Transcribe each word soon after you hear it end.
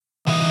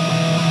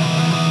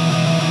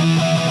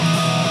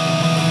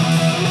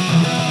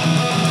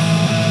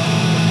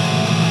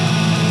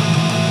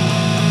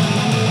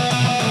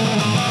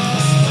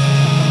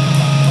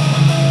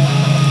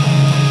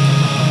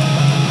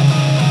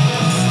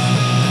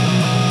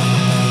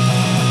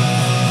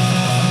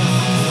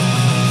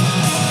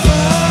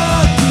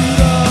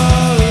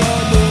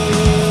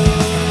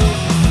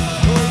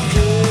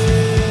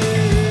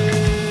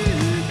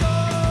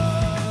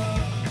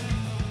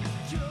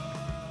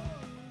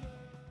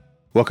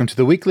Welcome to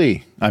the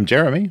weekly. I'm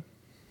Jeremy.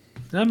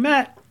 I'm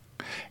Matt.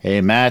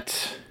 Hey,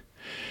 Matt.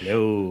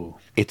 Hello.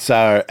 It's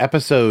our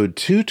episode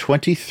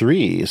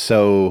 223.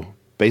 So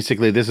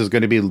basically, this is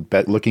going to be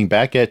looking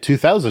back at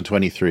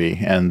 2023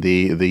 and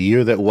the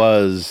year that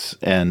was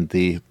and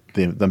the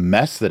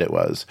mess that it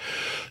was.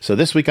 So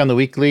this week on the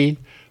weekly,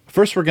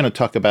 first we're going to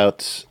talk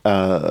about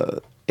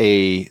the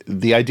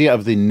idea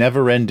of the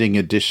never-ending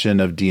edition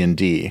of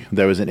D&D.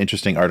 There was an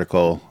interesting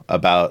article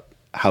about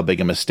how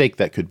big a mistake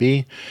that could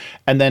be,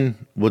 and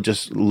then we'll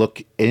just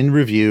look in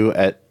review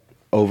at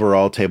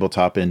overall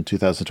tabletop in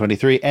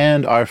 2023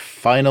 and our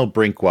final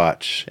Brink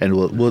watch, and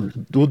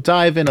we'll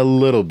dive in a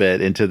little bit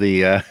into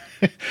the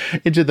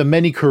into the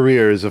many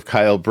careers of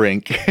Kyle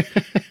Brink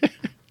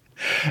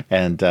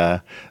and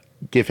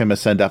give him a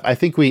send off. I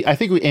think we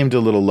aimed a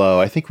little low.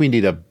 I think we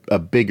need a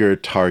bigger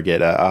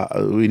target.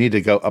 We need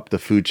to go up the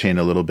food chain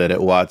a little bit at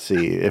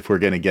WotC if we're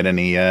going to get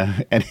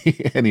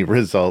any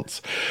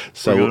results. We're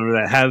So going to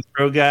that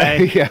Hasbro guy.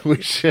 yeah, we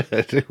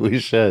should. We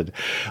should.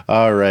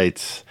 All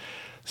right.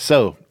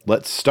 So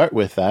let's start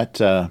with that.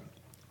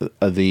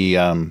 The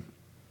An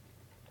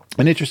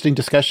interesting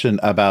discussion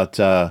about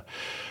so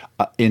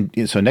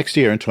next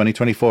year in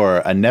 2024,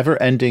 a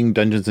never-ending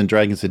Dungeons and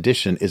Dragons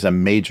edition is a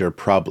major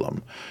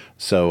problem.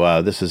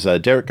 So this is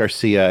Derek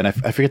Garcia, and I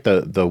forget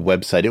the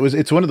website.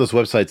 It's one of those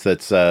websites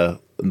that's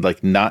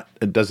like not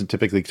it doesn't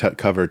typically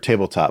cover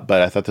tabletop,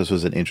 but I thought this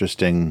was an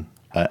interesting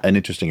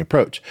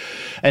approach,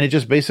 and it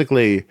just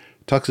basically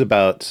talks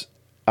about.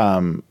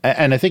 And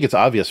I think it's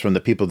obvious from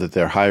the people that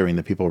they're hiring,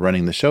 the people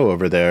running the show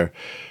over there,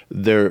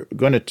 they're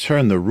going to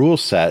turn the rule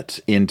set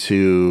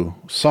into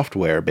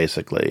software,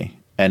 basically.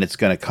 And it's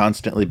going to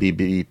constantly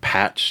be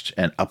patched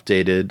and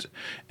updated.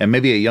 And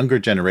maybe a younger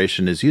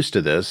generation is used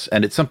to this.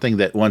 And it's something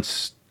that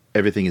once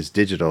everything is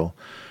digital,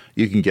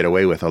 you can get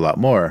away with a lot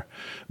more.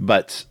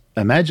 But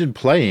imagine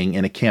playing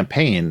in a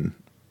campaign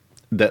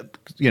that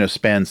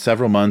spans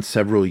several months,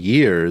 several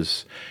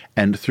years,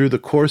 and through the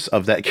course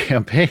of that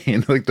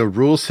campaign, like the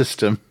rule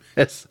system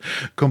has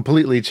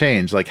completely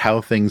changed, like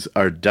how things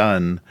are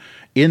done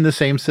in the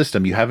same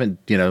system. You haven't,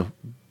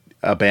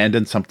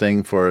 abandoned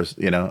something for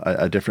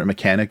a different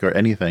mechanic or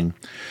anything.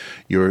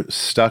 You're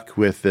stuck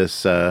with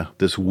this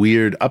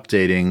weird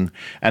updating,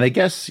 and I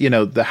guess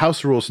the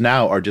house rules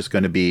now are just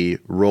going to be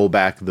roll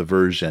back the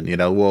version.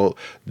 Well,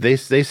 they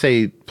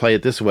say play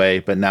it this way,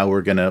 but now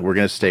we're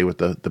gonna stay with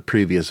the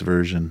previous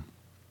version.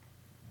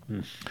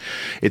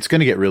 It's going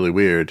to get really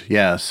weird.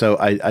 Yeah, so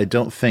I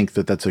don't think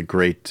that that's a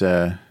great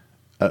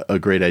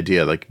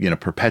idea, like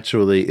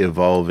perpetually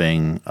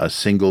evolving a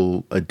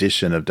single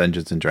edition of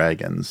Dungeons and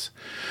Dragons.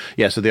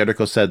 Yeah, so the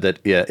article said that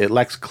it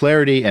lacks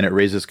clarity and it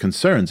raises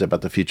concerns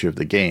about the future of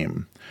the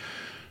game.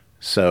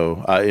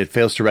 So it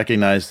fails to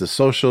recognize the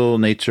social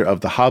nature of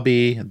the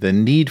hobby, the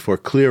need for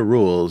clear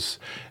rules,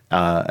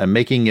 and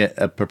making it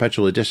a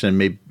perpetual edition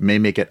may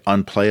make it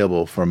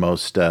unplayable for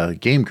most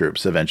game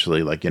groups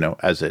eventually. Like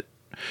as it,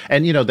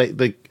 and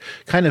they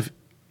kind of,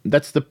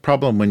 that's the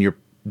problem when you're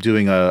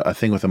doing a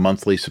thing with a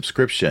monthly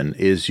subscription,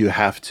 is you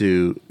have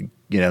to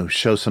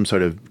give some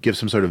sort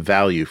of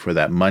value for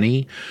that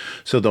money.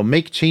 So they'll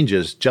make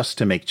changes just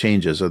to make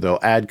changes, or they'll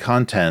add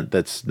content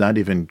that's not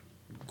even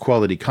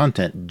quality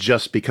content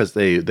just because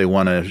they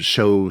want to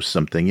show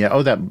something. Yeah,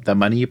 oh, that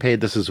money you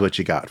paid, this is what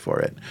you got for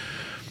it.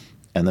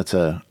 And that's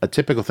a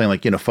typical thing,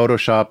 like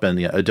Photoshop and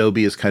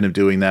Adobe is kind of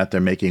doing that.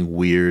 They're making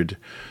weird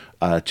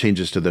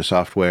changes to their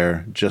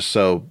software just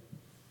so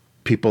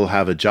people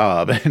have a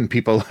job and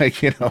people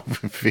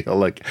feel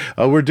like,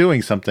 oh, we're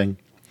doing something.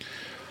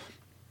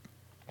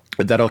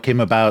 But that all came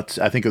about,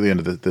 I think, at the end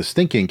of this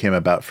thinking came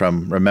about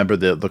from, remember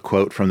the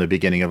quote from the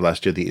beginning of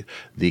last year,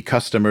 the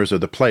customers or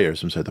the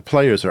players, I'm sorry, the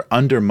players are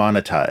under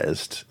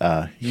monetized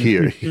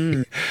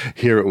here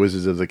at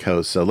Wizards of the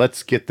Coast. So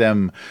let's get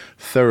them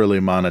thoroughly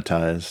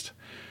monetized.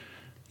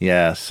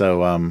 Yeah,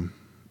 so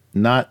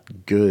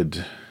not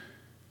good.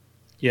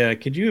 Yeah,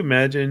 could you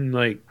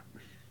imagine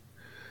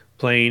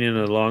playing in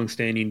a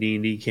long-standing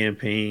D&D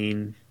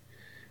campaign,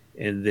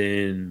 and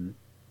then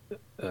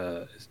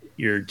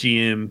your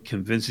GM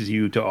convinces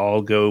you to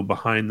all go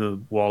behind the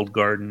walled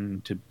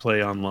garden to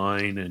play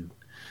online, and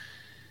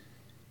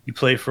you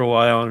play for a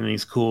while and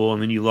he's cool,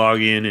 and then you log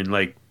in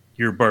and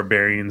your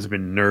barbarian's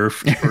been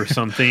nerfed or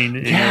something,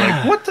 and Yeah. you're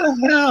like, what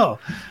the hell?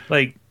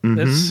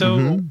 That's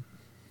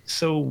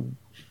so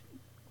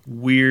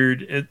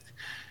weird.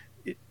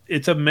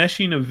 It's a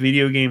meshing of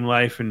video game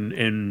life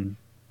and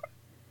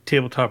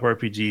tabletop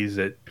RPGs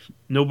that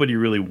nobody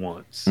really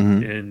wants.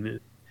 And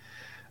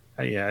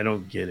I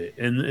don't get it.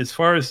 And as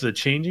far as the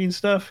changing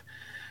stuff,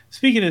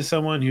 speaking as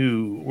someone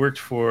who worked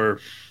for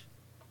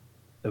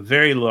a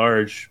very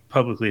large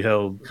publicly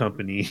held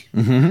company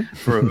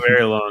for a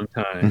very long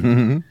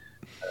time,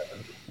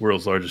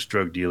 world's largest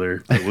drug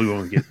dealer, but we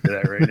won't get to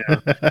that right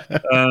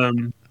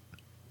now.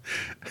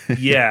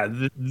 Yeah,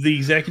 the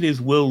executives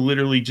will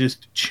literally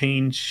just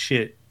change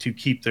shit to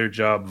keep their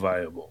job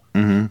viable.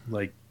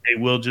 They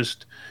will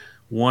just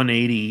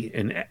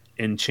 180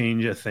 and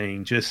change a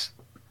thing just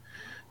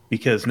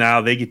because now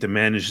they get to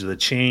manage the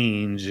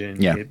change,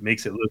 and Yeah. it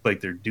makes it look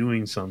like they're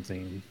doing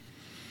something.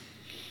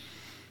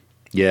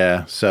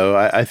 Yeah, so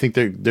I think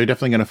they're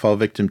definitely going to fall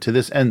victim to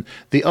this. And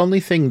the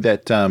only thing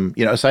that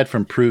aside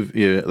from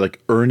like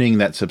earning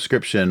that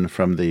subscription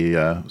from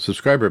the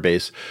subscriber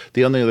base,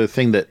 the only other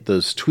thing that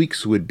those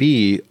tweaks would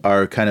be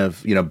are kind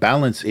of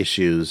balance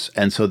issues,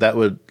 and so that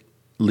would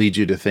lead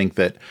you to think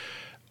that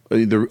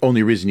the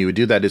only reason you would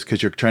do that is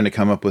because you're trying to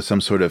come up with some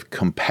sort of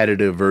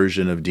competitive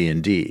version of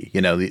D&D.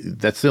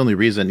 That's the only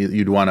reason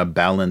you'd want a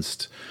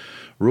balanced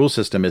rule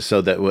system, is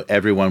so that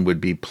everyone would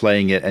be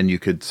playing it and you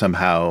could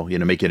somehow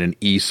make it an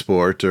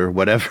e-sport or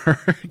whatever.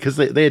 Because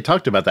they had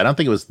talked about that. I don't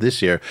think it was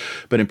this year,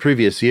 but in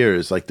previous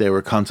years, like they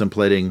were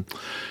contemplating,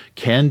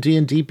 can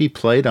D&D be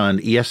played on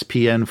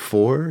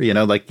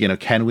ESPN4?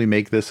 Can we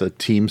make this a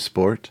team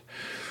sport?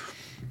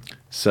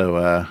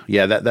 So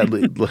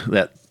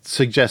that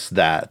suggests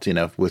that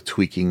with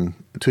tweaking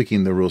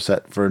the rule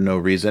set for no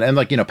reason,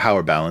 and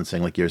power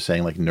balancing, like you're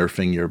saying, like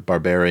nerfing your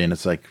barbarian.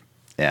 It's like,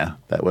 yeah,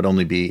 that would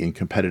only be in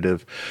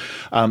competitive.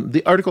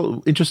 The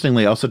article,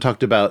 interestingly, also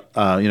talked about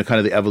kind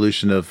of the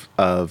evolution of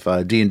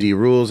D&D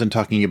rules, and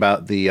talking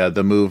about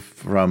the move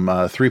from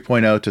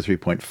 3.0 to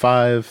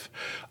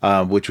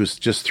 3.5, which was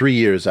just 3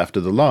 years after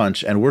the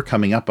launch, and we're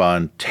coming up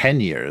on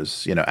 10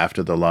 years,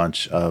 after the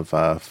launch of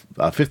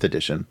 5th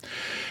edition.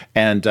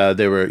 And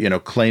they were,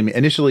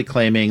 initially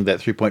claiming that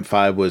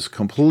 3.5 was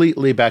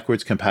completely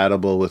backwards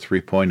compatible with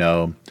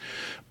 3.0,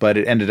 but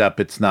it ended up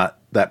it's not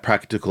that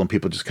practical, and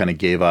people just kind of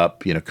gave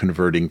up,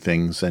 converting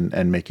things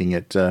and making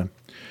it work,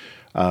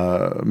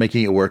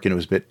 and it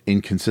was a bit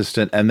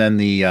inconsistent. And then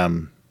the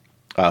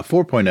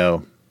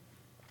 4.0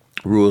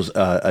 rules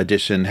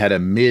edition had a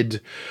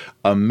mid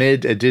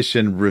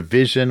edition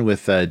revision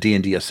with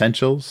D&D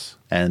Essentials,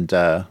 and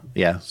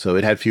so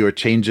it had fewer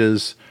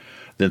changes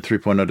than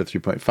 3.0 to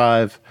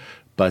 3.5,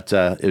 but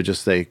it was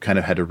just they kind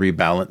of had to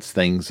rebalance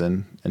things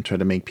and try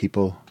to make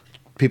people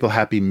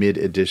happy mid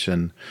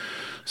edition.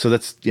 So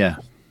that's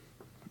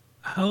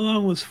How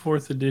long was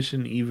 4th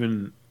edition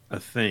even a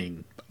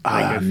thing?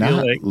 I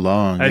feel like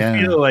long. I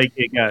feel like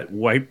it got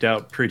wiped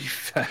out pretty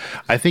fast.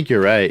 I think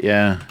you're right.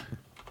 Yeah.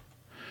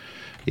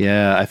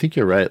 Yeah, I think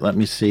you're right. Let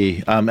me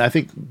see. I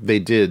think they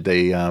did.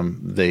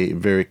 They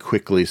very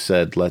quickly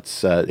said,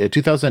 let's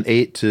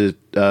 2008 to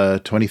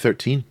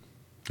 2013.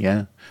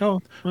 Yeah. Oh,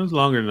 it was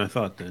longer than I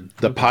thought then.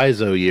 The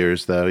Paizo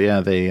years, though, yeah,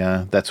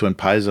 that's when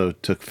Paizo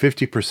took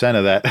 50%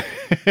 of that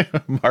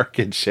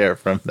market share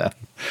from them.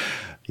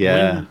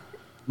 Yeah.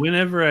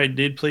 Whenever I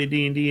did play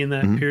D&D in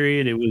that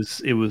period, it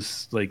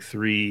was like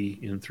 3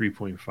 and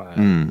 3.5.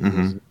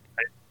 Mm-hmm.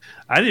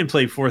 I didn't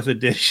play 4th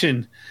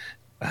edition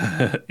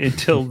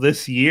until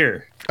this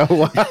year. Oh,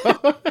 wow.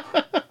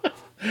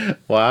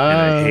 Wow. And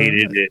I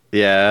hated it.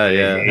 Yeah, I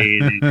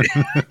hated it.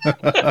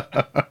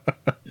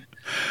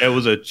 It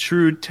was a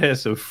true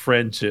test of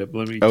friendship,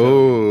 let me tell you.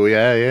 Oh,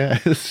 yeah.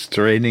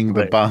 Straining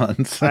the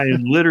bonds. I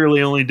am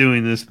literally only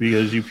doing this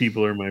because you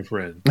people are my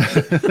friends.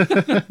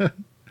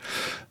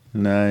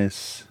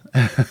 Nice.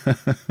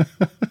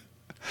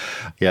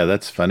 Yeah,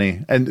 that's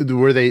funny. And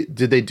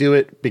did they do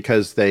it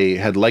because they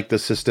had liked the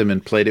system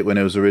and played it when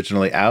it was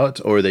originally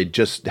out, or they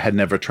just had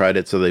never tried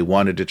it, so they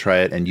wanted to try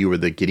it and you were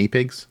the guinea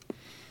pigs?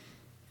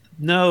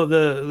 No,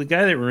 the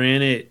guy that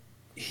ran it,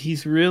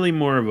 he's really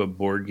more of a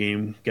board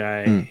game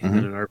guy than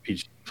an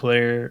RPG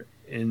player.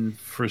 And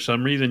for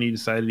some reason, he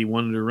decided he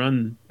wanted to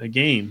run a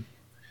game.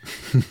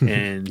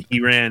 And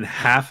he ran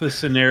half a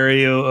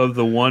scenario of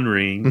the One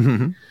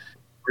Ring,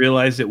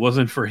 realized it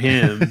wasn't for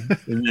him,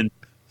 and then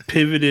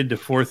pivoted to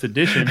 4th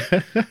edition.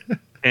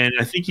 And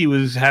I think he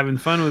was having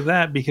fun with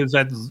that because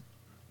that's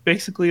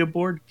basically a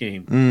board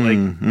game.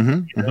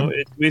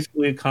 It's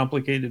basically a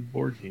complicated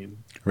board game.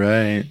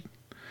 Right.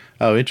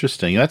 Oh,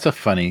 interesting. That's a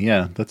funny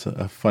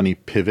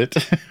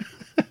pivot.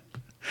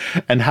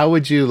 And how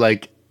would you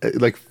like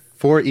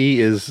 4E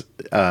is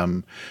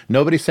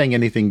nobody's saying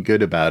anything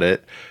good about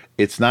it.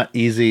 It's not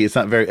easy. It's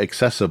not very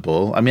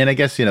accessible. I mean, I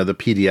guess, the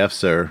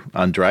PDFs are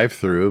on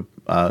drive-through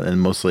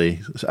and mostly,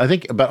 I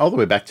think, about all the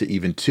way back to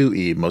even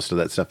 2E, most of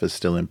that stuff is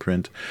still in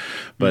print.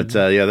 But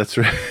that's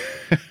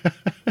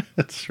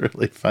that's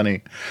really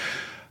funny.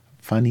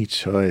 Funny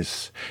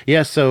choice.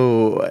 Yeah,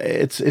 so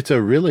it's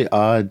a really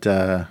odd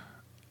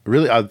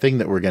thing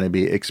that we're going to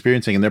be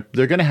experiencing, and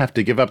they're going to have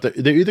to give up.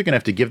 They're either going to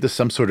have to give this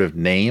some sort of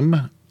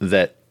name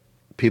that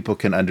people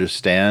can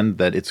understand,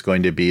 that it's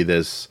going to be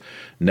this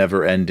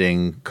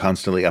never-ending,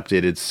 constantly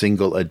updated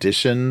single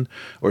edition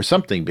or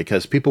something,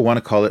 because people want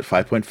to call it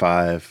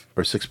 5.5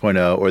 or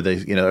 6.0, or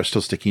they are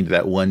still sticking to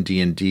that one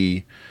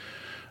D&D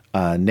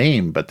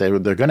name, but they're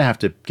going to have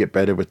to get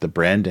better with the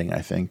branding,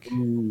 I think.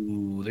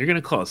 Ooh, they're going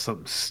to call it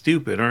something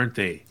stupid, aren't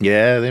they?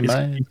 Yeah, they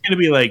might. It's going to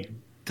be like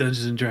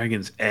Dungeons and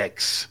Dragons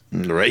X.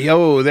 Right.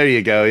 Oh, there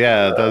you go.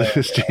 Yeah, they'll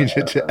just change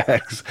it to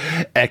X.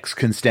 X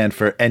can stand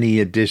for any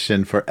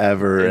edition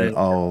forever and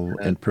all,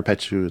 and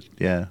perpetuity.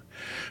 Yeah,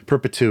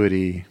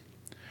 perpetuity.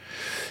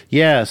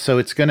 Yeah, so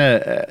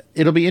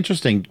it'll be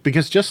interesting,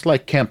 because just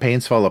like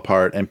campaigns fall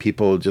apart and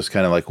people just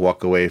kind of like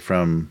walk away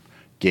from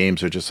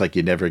games are just like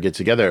you never get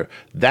together.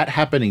 That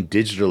happening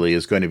digitally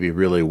is going to be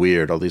really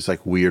weird. All these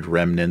like weird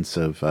remnants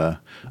of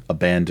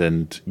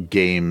abandoned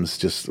games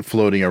just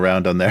floating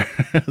around on their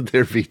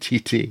their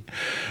VTT.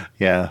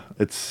 Yeah,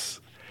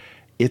 it's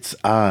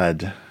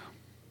odd.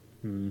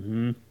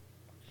 Mm-hmm.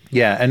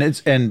 Yeah, and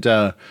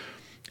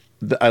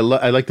I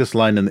like this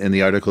line in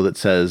the article that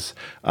says,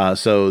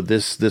 so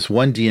this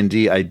one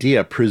D&D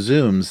idea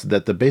presumes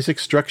that the basic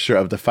structure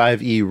of the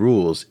 5e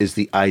rules is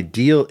the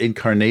ideal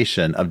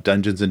incarnation of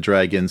Dungeons and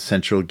Dragons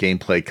central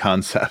gameplay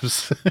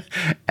concepts.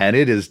 And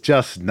it is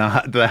just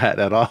not that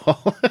at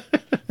all.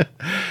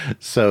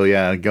 So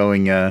yeah,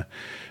 going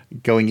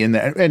in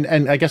there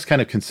and I guess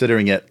kind of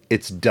considering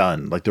it's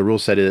done. Like the rule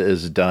set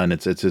is done.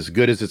 It's as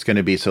good as it's going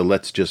to be. So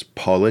let's just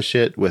polish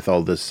it with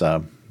all this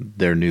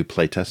their new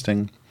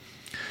playtesting.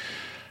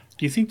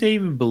 Do you think they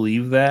even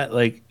believe that?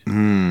 Like,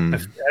 I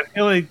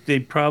feel like they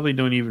probably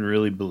don't even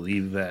really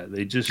believe that.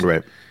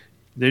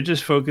 They're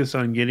just focused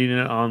on getting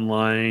it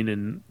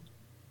online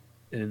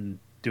and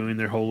doing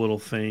their whole little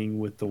thing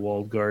with the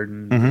walled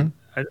garden.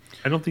 Mm-hmm.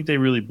 I don't think they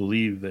really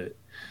believe that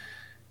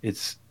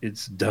it's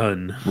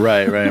done.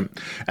 Right.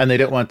 And they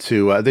don't want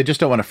to. They just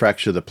don't want to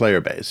fracture the player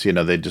base.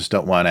 They just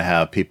don't want to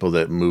have people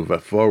that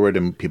move forward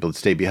and people that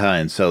stay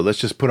behind. So let's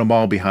just put them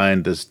all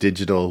behind this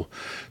digital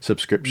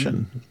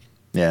subscription.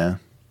 Mm-hmm.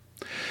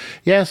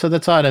 Yeah, so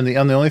that's odd, and the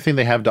only thing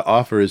they have to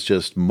offer is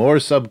just more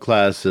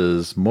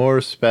subclasses, more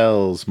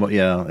spells.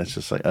 It's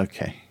just like,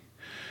 okay,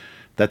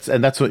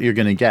 that's what you're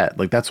going to get.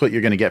 Like that's what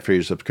you're going to get for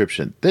your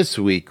subscription. This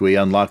week we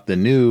unlocked the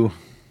new,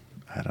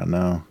 I don't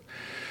know,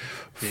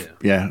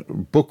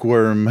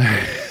 bookworm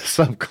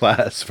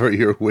subclass for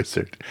your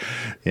wizard.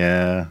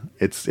 Yeah,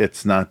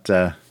 it's not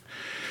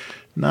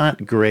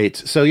great.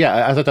 So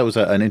yeah, I thought that was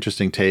an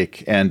interesting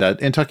take, and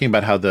in talking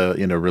about how the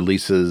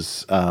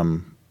releases.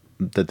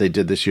 That they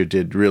did this year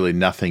did really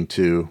nothing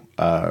to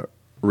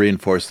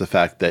reinforce the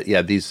fact that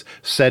these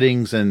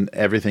settings and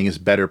everything is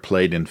better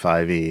played in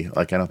 5e.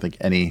 Like I don't think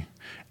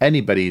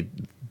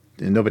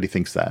nobody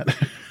thinks that.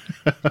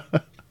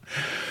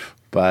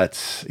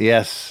 But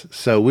yes,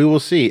 so we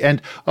will see.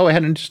 And I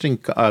had an interesting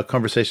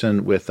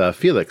conversation with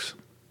Felix,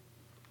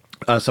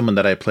 someone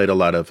that I played a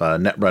lot of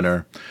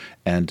Netrunner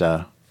and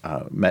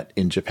met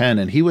in Japan,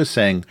 and he was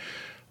saying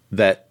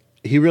that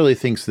he really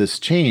thinks this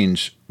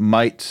change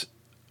might.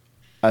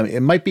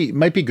 It might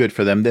be good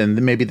for them,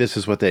 then maybe this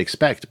is what they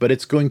expect, but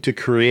it's going to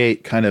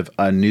create kind of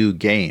a new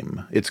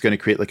game. It's going to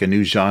create like a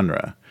new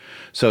genre.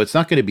 So it's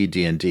not going to be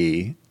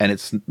D&D, and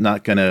it's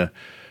not going to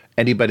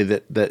anybody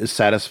that is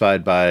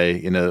satisfied by,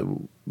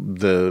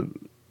 the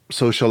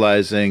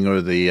socializing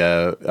or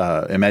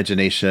the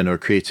imagination or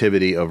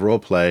creativity of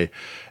roleplay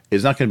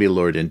is not going to be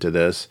lured into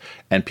this.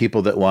 And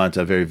people that want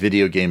a very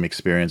video game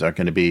experience aren't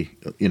going to be,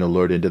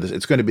 lured into this.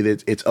 It's going to be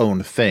its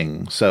own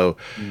thing. So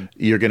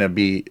you're going to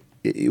be,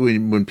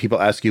 when people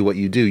ask you what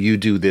you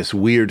do this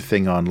weird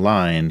thing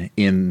online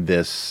in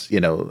this,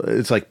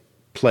 it's like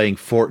playing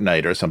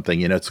Fortnite or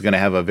something, it's going to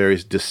have a very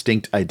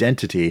distinct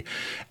identity,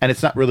 and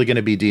it's not really going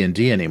to be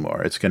D&D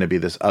anymore. It's going to be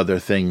this other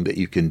thing that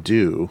you can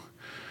do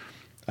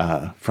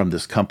from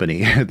this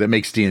company that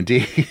makes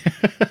D&D.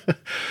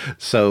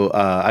 So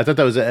I thought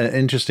that was an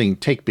interesting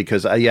take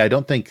because, I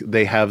don't think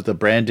they have the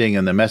branding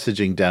and the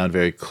messaging down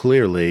very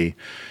clearly.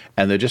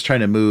 And they're just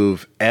trying to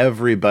move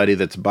everybody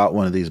that's bought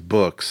one of these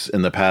books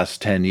in the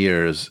past 10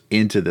 years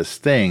into this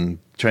thing,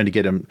 trying to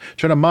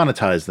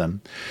monetize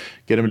them,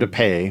 get them to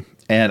pay.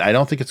 And I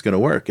don't think it's going to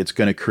work. It's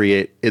going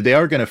to they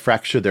are going to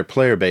fracture their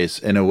player base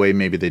in a way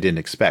maybe they didn't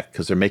expect,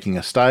 because they're making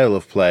a style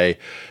of play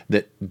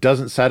that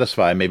doesn't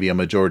satisfy maybe a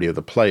majority of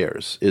the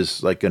players,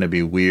 is like going to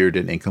be weird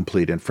and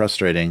incomplete and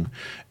frustrating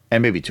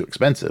and maybe too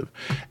expensive.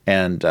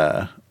 And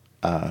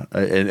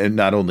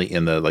not only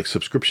in the like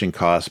subscription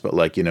costs, but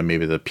like,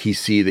 maybe the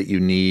PC that you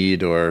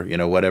need, or,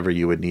 whatever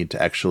you would need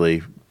to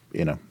actually,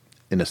 in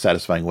a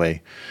satisfying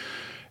way,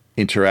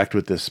 interact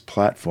with this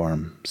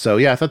platform. So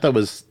I thought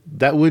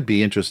that would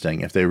be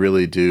interesting if they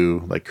really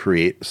do like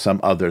create some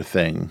other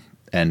thing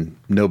and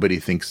nobody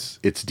thinks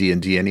it's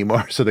D&D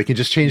anymore, so they can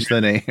just change the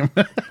name.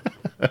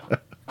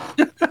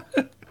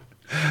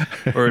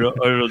 or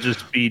it'll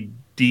just be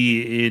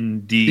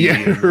D&D,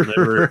 and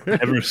we'll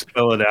never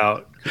spell it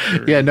out.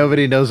 Yeah,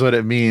 nobody knows what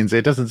it means.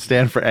 It doesn't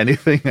stand for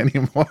anything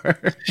anymore.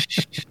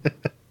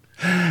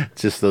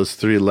 Just those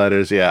three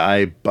letters. Yeah,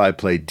 I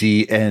play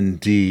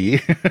D&D.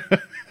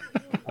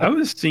 I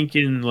was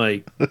thinking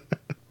like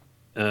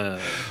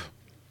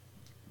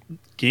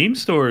game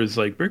stores,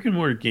 like brick and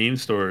mortar game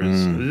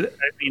stores. I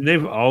mean,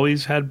 they've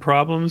always had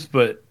problems,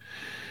 but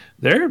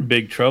they're in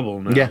big trouble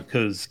now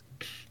because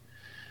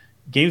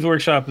Games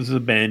Workshop is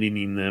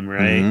abandoning them,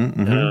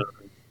 right?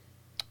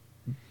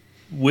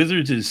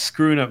 Wizards is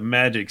screwing up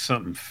Magic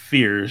something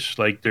fierce,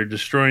 like they're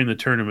destroying the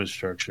tournament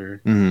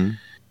structure.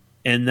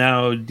 And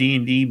now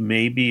D&D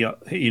maybe,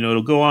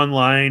 it'll go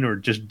online or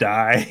just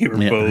die or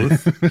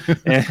both.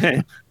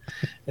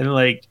 and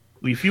like,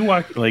 if you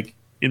walk, like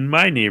in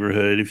my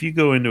neighborhood, if you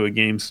go into a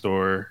game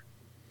store,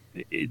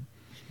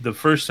 the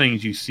first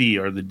things you see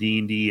are the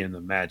D&D and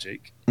the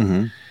Magic.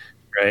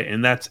 right?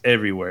 And that's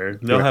everywhere.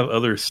 They'll Right. have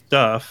other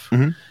stuff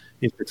Mhm.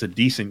 if it's a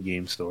decent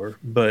game store,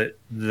 but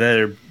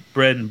their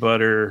bread and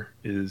butter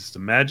is the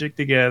Magic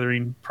the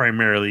Gathering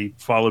primarily,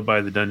 followed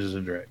by the Dungeons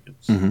and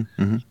Dragons. Mhm.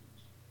 Mhm.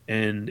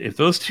 And if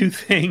those two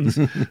things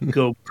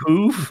go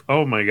poof,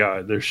 oh my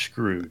god, they're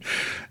screwed.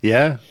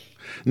 Yeah.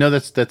 No,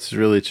 that's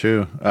really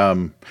true.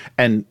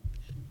 And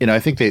I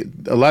think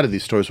a lot of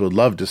these stores would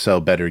love to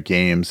sell better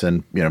games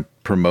and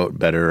promote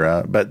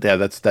better. But yeah,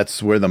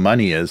 that's where the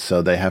money is,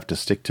 so they have to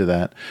stick to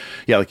that.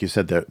 Yeah, like you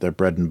said, they're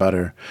bread and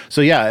butter.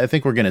 So yeah, I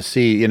think we're going to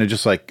see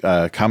just like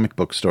comic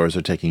book stores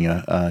are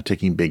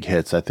taking big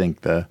hits. I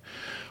think the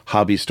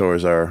hobby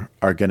stores are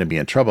going to be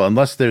in trouble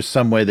unless there's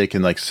some way they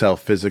can like sell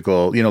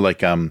physical,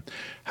 like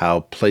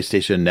how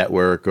PlayStation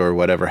Network or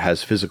whatever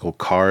has physical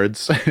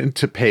cards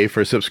to pay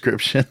for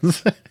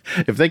subscriptions.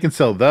 If they can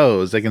sell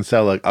those, they can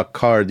sell a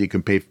card that you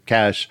can pay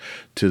cash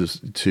to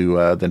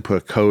then put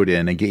a code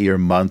in and get your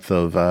month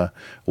of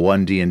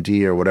one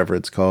D&D or whatever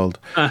it's called.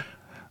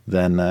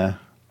 Then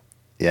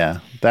yeah,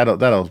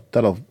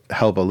 that'll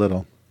help a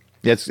little.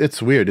 Yeah,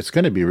 it's weird. It's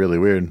going to be really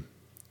weird.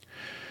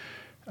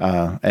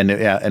 And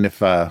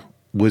if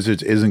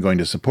Wizards isn't going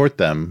to support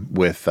them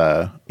with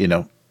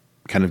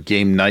kind of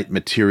game night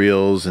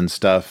materials and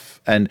stuff,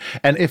 and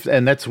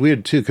that's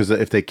weird too, because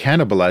if they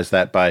cannibalize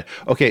that by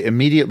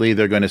immediately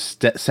they're going to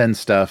send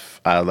stuff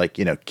like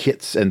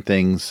kits and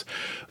things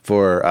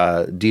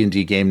for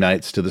D&D game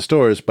nights to the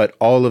stores, but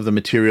all of the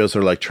materials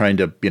are like trying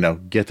to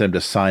get them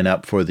to sign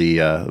up for the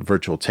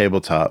virtual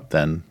tabletop,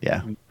 then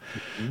yeah.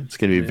 It's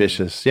going to be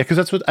vicious. Yeah, because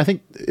that's what I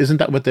think. Isn't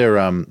that what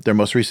their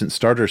most recent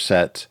starter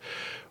set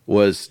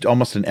was?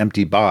 Almost an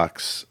empty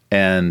box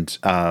and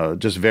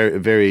just very,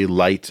 very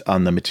light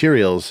on the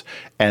materials.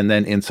 And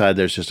then inside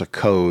there's just a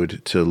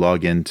code to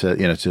log into,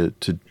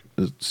 to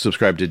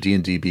subscribe to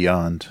D&D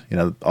Beyond.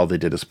 All they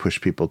did is push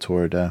people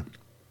toward.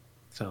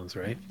 Sounds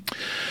right.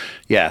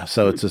 Yeah,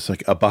 so it's just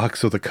like a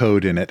box with a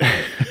code in it.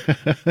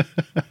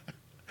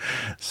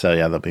 So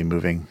yeah, they'll be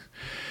moving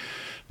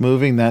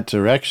that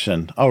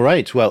direction. All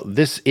right. Well,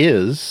 this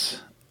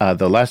is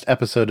the last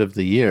episode of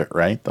the year,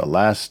 right? The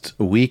last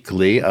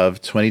weekly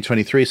of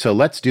 2023. So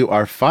let's do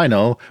our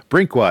final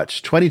Brink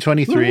Watch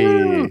 2023.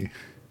 Woo!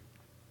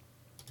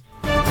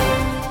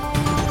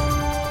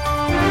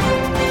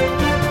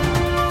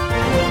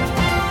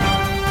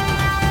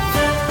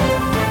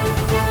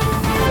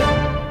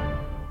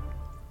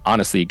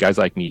 Honestly, guys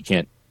like me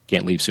can't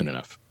leave soon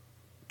enough.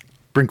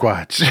 Brink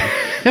Watch.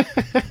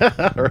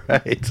 All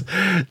right.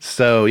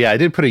 So yeah, I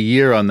did put a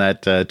year on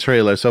that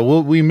trailer,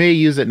 so we may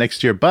use it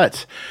next year.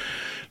 But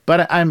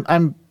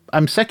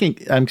I'm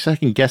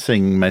second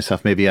guessing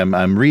myself. Maybe I'm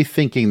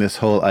rethinking this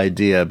whole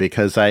idea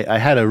because I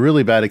had a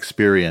really bad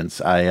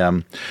experience.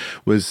 I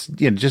was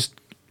just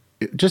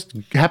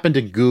happened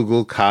to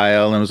Google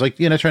Kyle and was like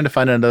trying to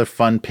find another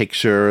fun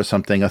picture or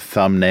something, a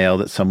thumbnail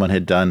that someone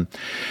had done.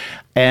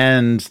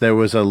 And there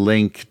was a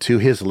link to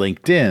his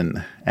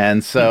LinkedIn.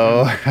 And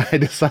so I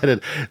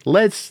decided,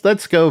 let's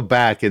go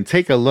back and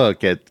take a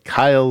look at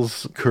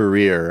Kyle's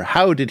career.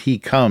 How did he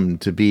come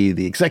to be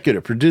the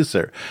executive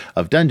producer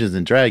of Dungeons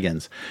and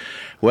Dragons?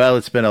 Well,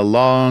 it's been a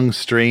long,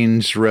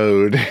 strange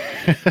road.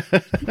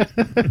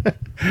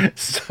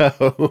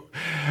 So,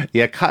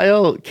 yeah,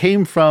 Kyle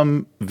came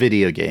from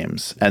video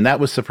games, and that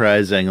was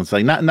surprising. It's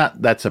like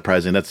not that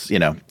surprising. That's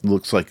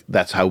looks like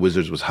that's how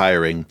Wizards was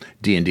hiring.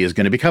 D&D is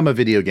going to become a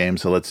video game,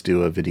 so let's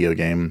do a video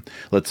game.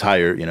 Let's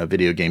hire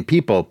video game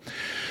people.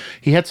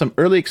 He had some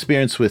early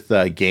experience with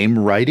game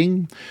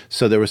writing,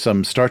 so there was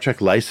some Star Trek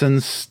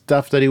license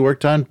stuff that he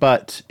worked on.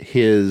 But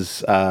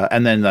his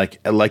and then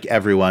like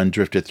everyone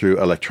drifted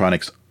through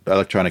electronic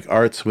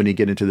arts when you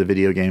get into the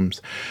video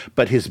games.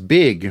 But his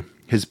big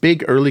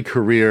early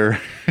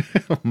career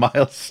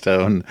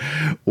milestone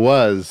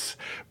was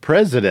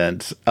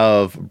president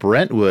of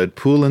Brentwood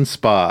Pool and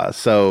Spa.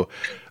 So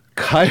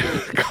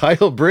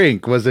Kyle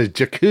Brink was a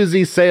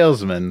jacuzzi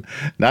salesman,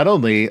 not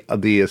only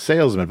the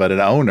salesman, but an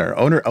owner,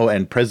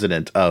 and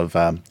president of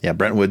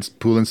Brentwood's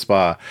Pool and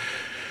Spa.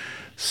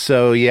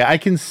 So yeah, I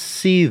can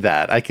see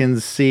that. I can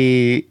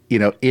see,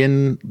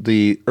 in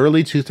the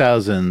early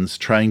 2000s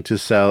trying to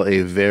sell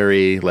a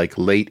very like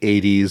late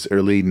 80s,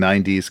 early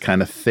 90s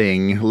kind of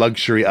thing,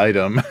 luxury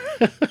item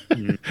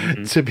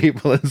to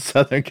people in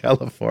Southern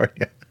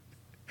California.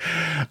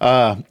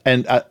 And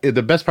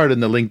the best part in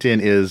the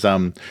LinkedIn is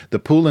the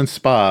Pool and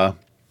Spa.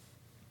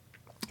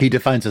 He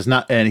defines as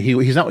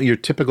he's not your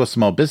typical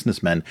small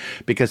businessman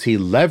because he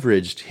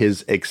leveraged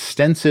his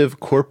extensive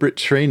corporate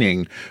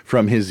training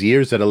from his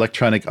years at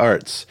Electronic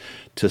Arts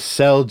to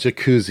sell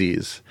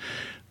jacuzzis.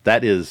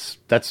 That's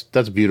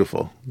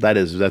beautiful. That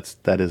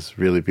is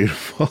really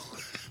beautiful.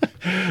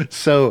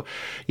 So,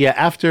 yeah,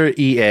 after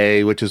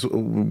EA, which is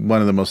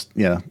one of the most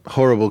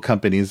horrible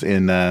companies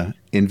in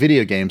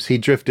video games, he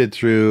drifted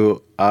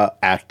through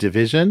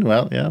Activision.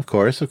 Well, yeah, of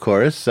course, of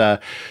course.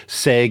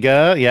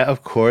 Sega, yeah,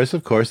 of course,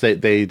 of course.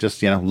 They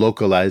just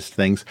localized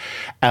things.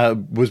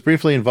 Was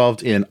briefly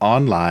involved in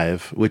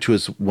OnLive, which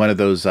was one of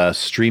those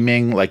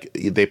streaming, like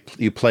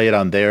you play it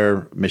on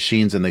their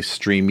machines and they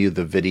stream you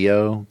the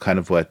video, kind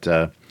of what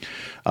the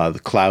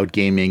cloud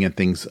gaming and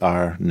things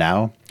are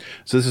now.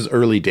 So this is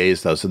early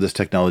days, though. So this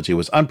technology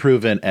was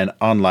unproven, and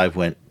OnLive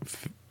went,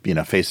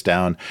 face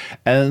down.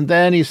 And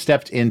then he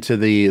stepped into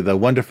the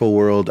wonderful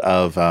world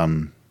of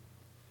kind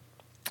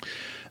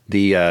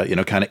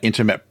of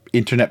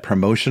internet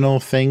promotional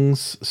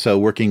things. So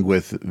working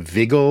with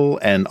Vigil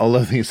and all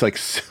of these like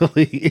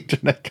silly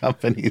internet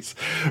companies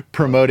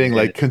promoting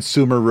like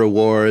consumer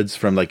rewards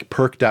from like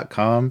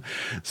perk.com.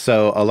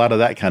 So a lot of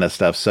that kind of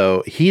stuff.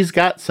 So he's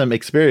got some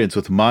experience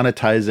with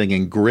monetizing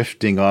and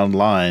grifting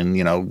online,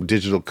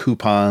 digital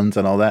coupons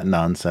and all that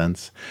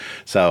nonsense.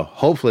 So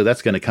hopefully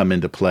that's going to come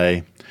into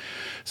play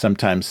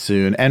sometime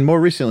soon. And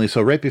more recently,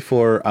 so right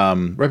before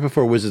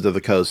Wizards of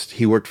the Coast,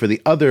 he worked for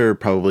the other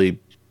probably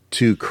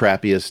two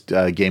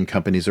crappiest game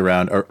companies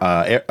around,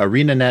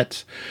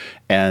 ArenaNet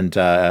and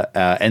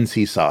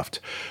NCSoft.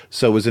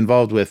 So was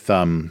involved with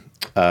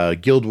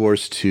Guild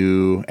Wars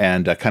 2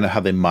 and kind of how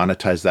they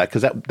monetized that,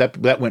 because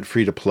that went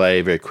free to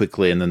play very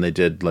quickly, and then they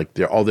did like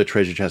all their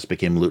treasure chests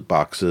became loot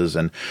boxes,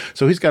 and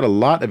so he's got a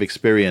lot of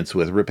experience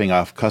with ripping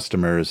off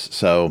customers.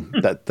 So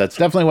that's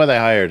definitely why they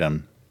hired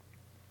him,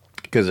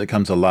 because it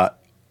comes a lot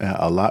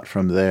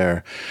from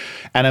there.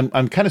 And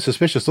I'm kind of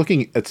suspicious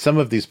looking at some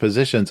of these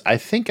positions. I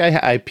think I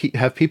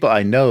have people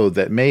I know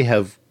that may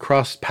have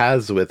crossed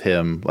paths with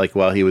him, like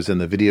while he was in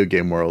the video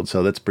game world.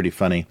 So that's pretty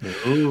funny.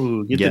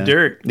 Ooh, get the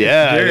dirt.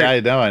 Yeah,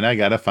 I know, and I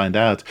got to find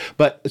out.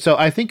 But so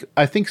I think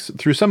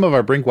through some of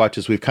our Brink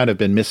watches, we've kind of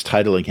been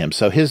mistitling him.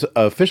 So his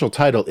official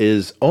title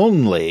is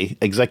only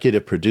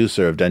executive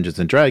producer of Dungeons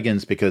and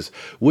Dragons, because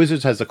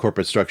Wizards has a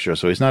corporate structure.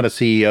 So he's not a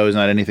CEO, he's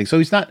not anything. So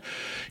he's not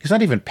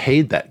even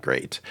paid that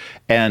great.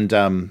 And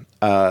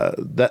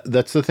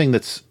that's the thing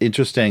that's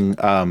interesting.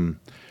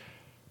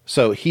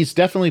 So he's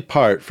definitely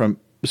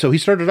so he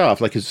started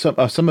off like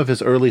some of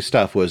his early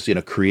stuff was,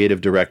 creative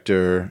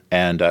director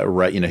and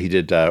he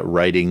did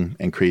writing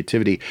and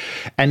creativity,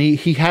 and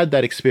he had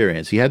that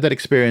experience. He had that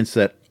experience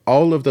that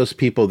all of those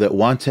people that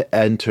want to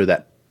enter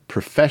that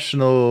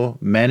professional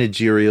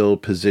managerial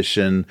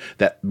position,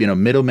 that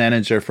middle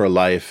manager for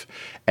life,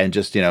 and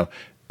just they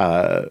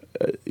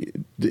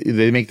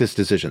make this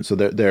decision. So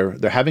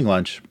they're having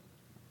lunch.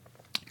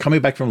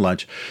 Coming back from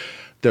lunch,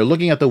 they're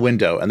looking at the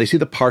window and they see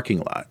the parking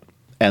lot.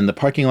 And the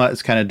parking lot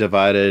is kind of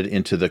divided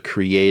into the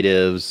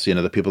creatives,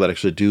 the people that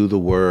actually do the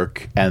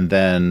work, and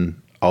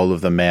then all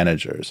of the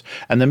managers.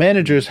 And the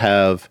managers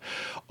have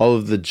all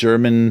of the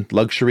German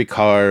luxury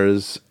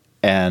cars,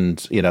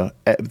 and now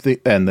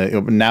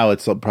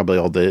it's probably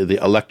all the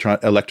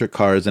electric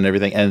cars and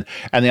everything, and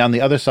on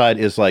the other side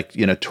is like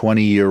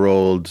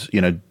 20-year-old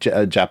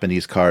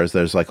Japanese cars.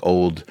 There's like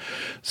old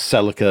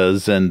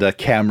Celicas and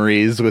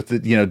Camrys with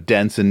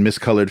dents and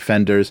miscolored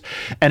fenders,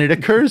 and it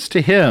occurs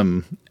to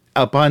him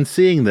upon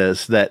seeing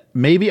this that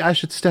maybe I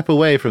should step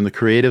away from the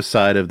creative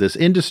side of this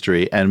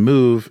industry and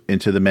move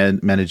into the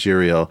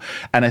managerial.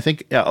 And I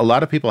think a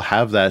lot of people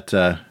have that.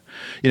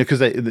 Because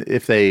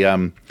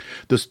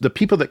the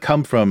people that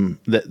come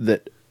from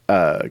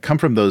come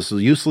from those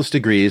useless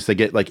degrees, they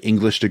get like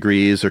English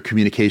degrees or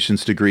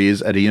communications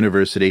degrees at a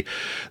university.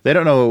 They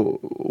don't know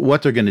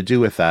what they're going to do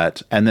with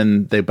that, and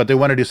then they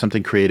want to do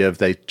something creative.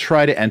 They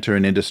try to enter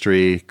an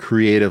industry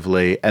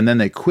creatively, and then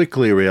they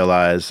quickly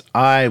realize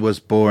I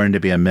was born to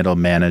be a middle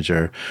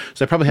manager.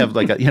 So they probably have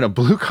like a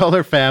blue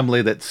collar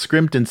family that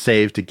scrimped and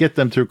saved to get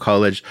them through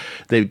college.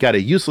 They've got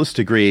a useless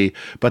degree,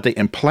 but they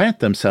implant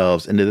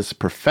themselves into this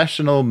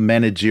professional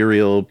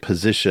managerial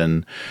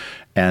position.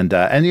 And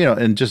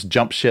just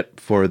jump ship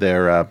for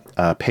their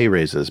pay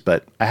raises.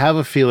 But I have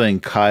a feeling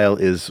Kyle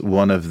is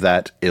one of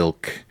that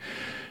ilk.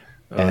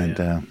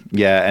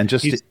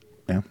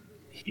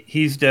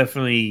 He's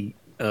definitely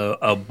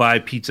a buy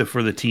pizza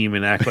for the team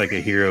and act like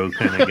a hero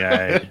kind of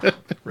guy.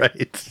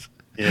 Right.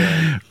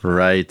 Yeah.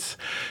 Right.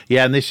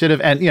 Yeah, and they should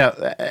have,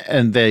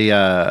 and they.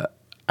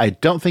 I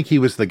don't think he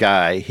was the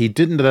guy. He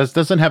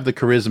doesn't have the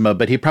charisma,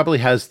 but he probably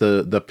has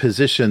the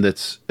position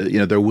that's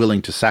they're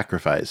willing to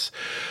sacrifice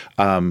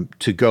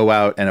to go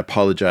out and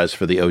apologize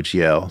for the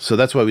OGL. So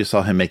that's why we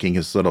saw him making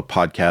his little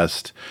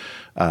podcast,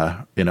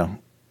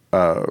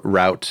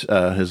 route,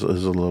 his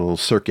little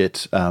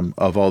circuit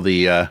of all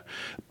the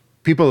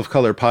people of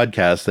color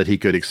podcasts that he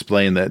could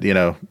explain that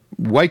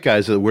white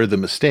guys were the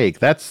mistake.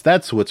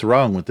 That's what's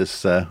wrong with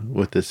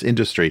this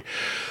industry.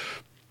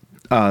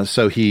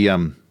 So he.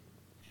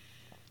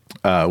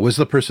 Was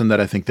the person that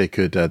I think they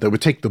could that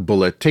would take the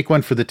bullet, take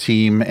one for the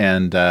team,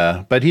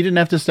 but he didn't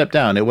have to step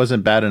down. It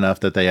wasn't bad enough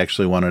that they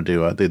actually wanted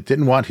to. They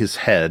didn't want his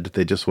head.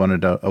 They just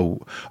wanted a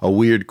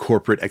weird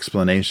corporate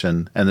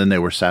explanation, and then they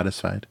were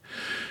satisfied,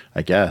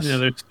 I guess. Yeah,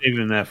 they're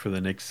saving that for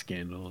the next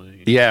scandal.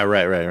 Yeah,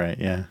 right.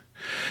 Yeah.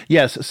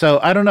 Yes. So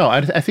I don't know.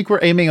 I think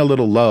we're aiming a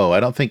little low. I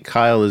don't think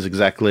Kyle is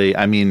exactly.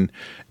 I mean,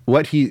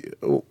 what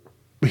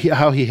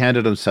how he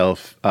handled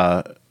himself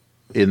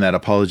in that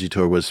apology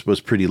tour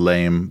was pretty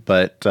lame.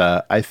 But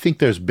I think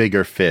there's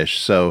bigger fish.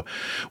 So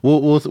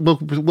we'll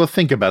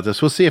think about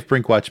this. We'll see if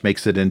Brinkwatch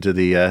makes it into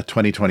the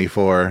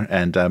 2024,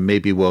 and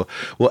maybe we'll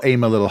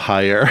aim a little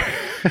higher.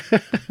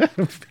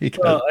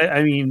 Well,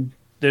 I mean,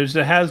 there's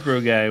the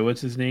Hasbro guy.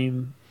 What's his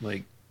name?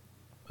 Like.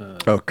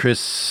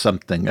 Chris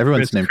something.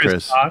 Everyone's named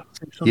Chris. Cox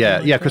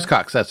Yeah, Chris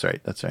Cox. That's right.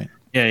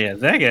 Yeah,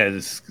 that guy's a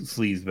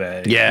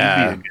sleazebag.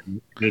 Yeah. He'd be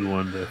a good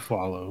one to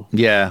follow.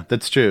 Yeah,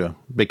 that's true.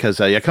 Because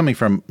coming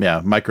from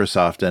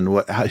Microsoft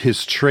and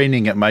his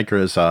training at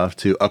Microsoft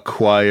to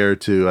acquire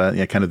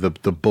to kind of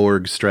the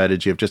Borg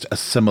strategy of just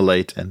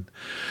assimilate and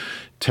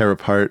tear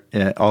apart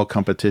all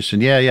competition.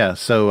 Yeah.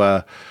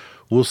 So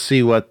we'll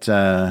see what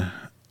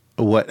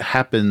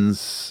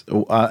happens,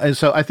 and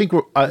so I think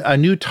a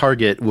new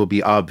target will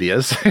be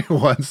obvious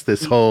once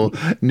this whole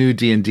new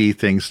D&D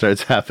thing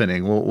starts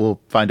happening. We'll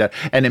find out,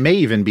 and it may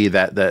even be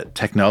that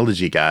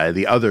technology guy,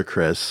 the other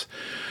Chris,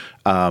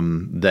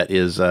 that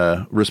is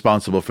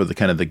responsible for the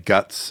kind of the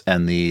guts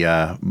and the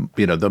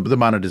the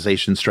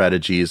monetization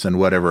strategies and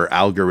whatever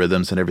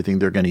algorithms and everything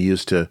they're going to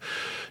use to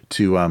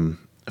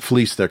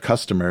fleece their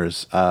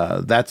customers.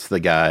 That's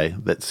the guy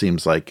that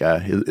seems like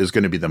is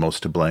going to be the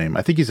most to blame.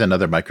 I think he's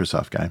another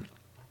Microsoft guy,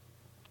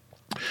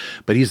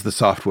 but he's the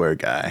software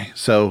guy.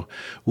 So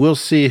we'll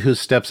see who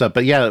steps up.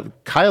 But yeah,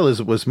 Kyle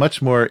was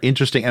much more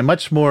interesting and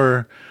much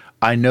more.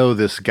 I know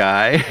this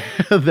guy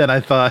than I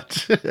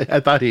thought.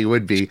 I thought he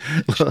would be.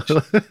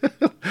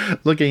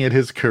 Looking at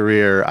his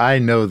career, I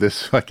know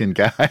this fucking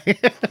guy.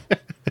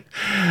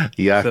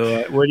 Yeah.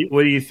 So what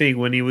do you think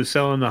when he was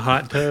selling the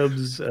hot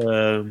tubs?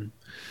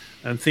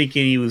 I'm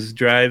thinking he was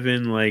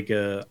driving like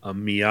a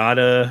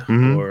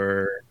Miata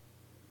or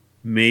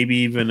maybe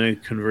even a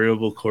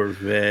convertible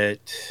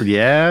Corvette.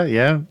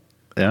 Yeah.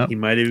 He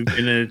might have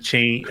been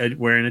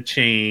wearing a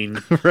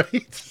chain.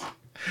 Right.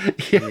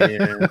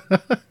 Yeah.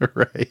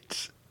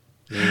 Right.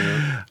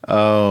 Yeah.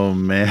 Oh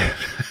man.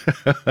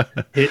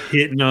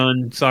 Hitting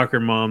on soccer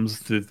moms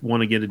to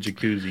want to get a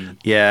jacuzzi.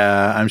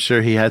 Yeah, I'm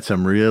sure he had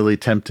some really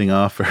tempting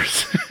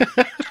offers.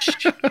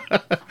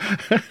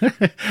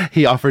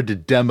 He offered to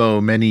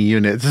demo many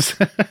units.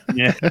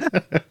 Yeah.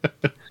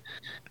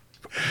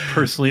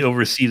 Personally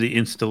oversee the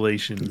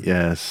installation.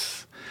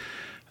 Yes.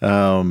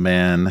 Oh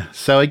man.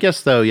 So I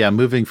guess though,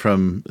 moving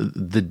from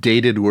the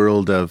dated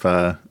world of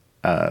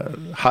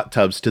hot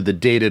tubs to the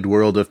dated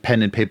world of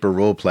pen and paper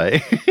role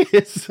play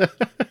is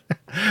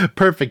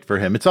perfect for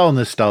him. It's all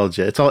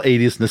nostalgia. It's all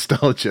 80s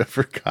nostalgia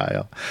for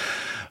Kyle.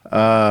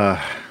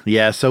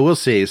 So we'll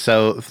see.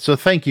 So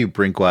thank you,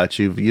 Brinkwatch.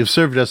 You've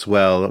served us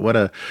well. What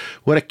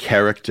a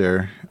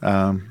character.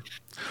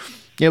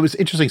 It was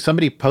interesting.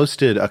 Somebody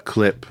posted a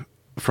clip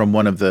from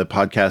one of the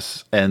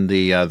podcasts, and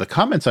the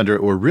comments under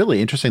it were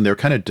really interesting. They were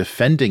kind of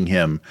defending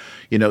him.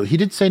 He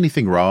didn't say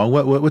anything wrong.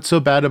 What's so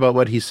bad about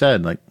what he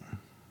said? Like,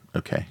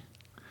 okay.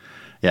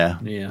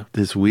 Yeah.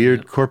 This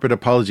weird corporate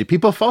apology.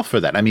 People fall for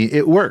that. I mean,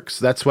 it works.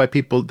 That's why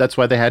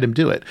they had him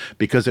do it,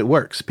 because it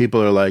works.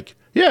 People are like,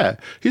 yeah,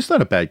 he's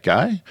not a bad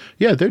guy.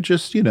 Yeah, they're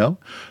just,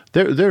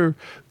 they're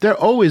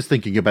always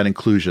thinking about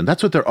inclusion.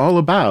 That's what they're all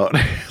about.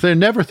 They're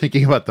never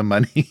thinking about the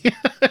money.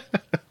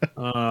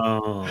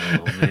 Oh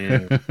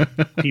man.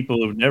 People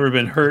who've never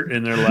been hurt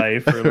in their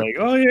life are like,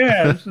 oh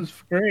yeah, this is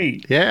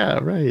great. Yeah,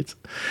 right.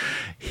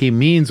 He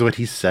means what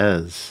he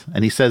says,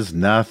 and he says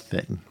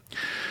nothing.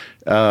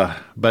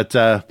 But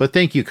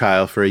thank you,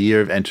 Kyle, for a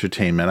year of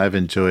entertainment. I've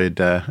enjoyed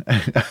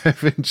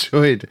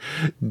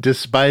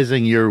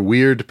despising your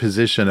weird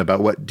position about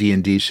what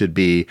D&D should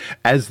be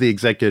as the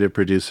executive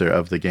producer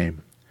of the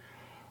game,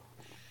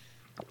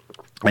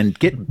 and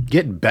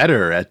get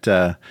better at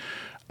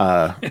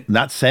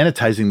not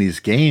sanitizing these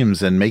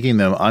games and making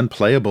them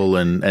unplayable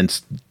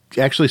and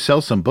actually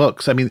sell some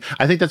books. I mean,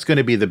 I think that's going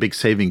to be the big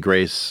saving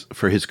grace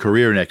for his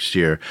career next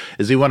year,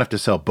 is he won't have to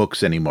sell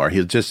books anymore.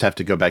 He'll just have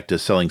to go back to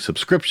selling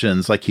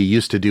subscriptions like he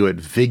used to do at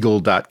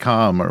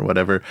Viggle.com or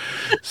whatever.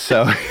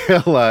 So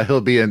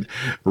he'll be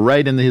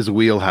right in his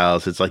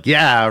wheelhouse. It's like,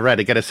 yeah, right,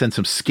 I got to send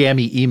some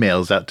scammy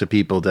emails out to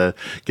people to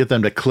get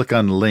them to click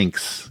on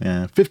links.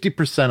 Yeah,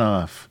 50%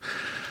 off.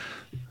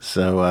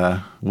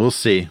 So we'll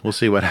see. We'll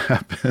see what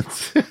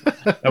happens.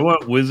 I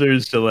want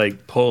Wizards to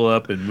pull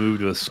up and move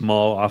to a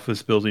small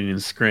office building in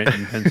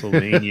Scranton,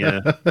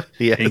 Pennsylvania.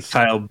 Yes. And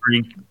Kyle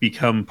Brink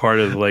become part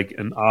of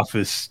an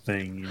office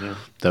thing.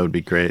 That would be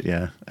great.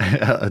 Yeah,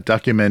 a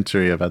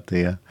documentary about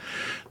the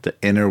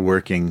inner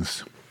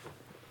workings.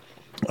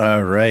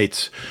 All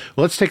right.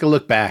 Well, let's take a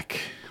look back.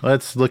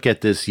 Let's look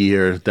at this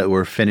year that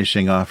we're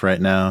finishing off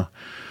right now.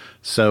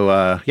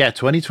 So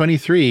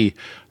 2023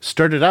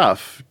 started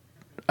off.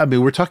 I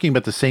mean, we're talking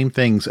about the same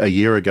things a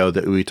year ago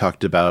that we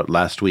talked about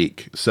last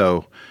week.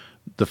 So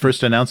the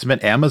first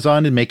announcement,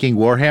 Amazon in making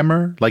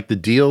Warhammer, the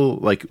deal,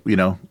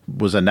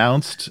 was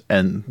announced,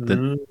 and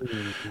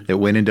it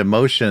went into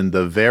motion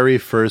the very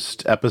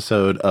first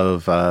episode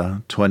of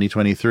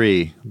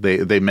 2023.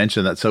 They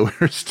mentioned that. So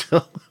we're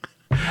still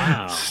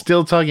Wow.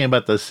 Still talking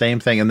about the same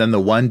thing. And then the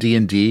one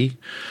D&D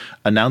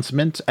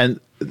announcement. And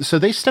so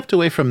they stepped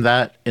away from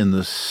that in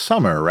the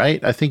summer,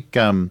 right? I think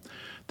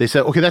they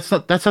said, okay, that's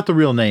not the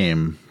real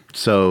name.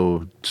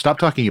 So stop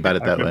talking about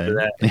it I that remember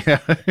way.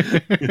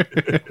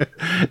 that.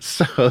 Yeah.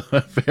 So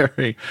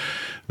very,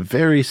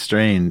 very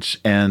strange.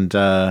 And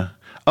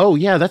oh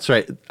yeah, that's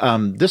right.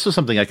 This was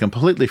something I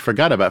completely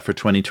forgot about for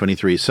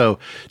 2023. So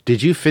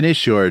did you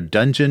finish your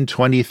Dungeon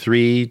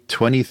 23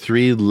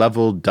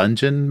 level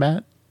dungeon,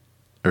 Matt?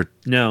 Or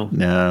No.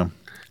 no?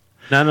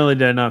 Not only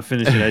did I not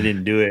finish it, I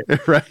didn't do it.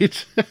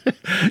 Right?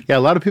 Yeah, a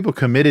lot of people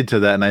committed to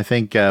that, and I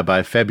think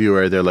by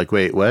February they're like,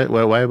 "Wait, what?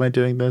 Why am I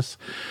doing this?"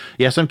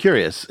 Yes, I'm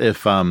curious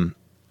if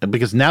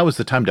because now is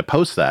the time to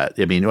post that.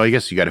 I mean, well, I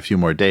guess you got a few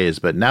more days,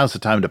 but now's the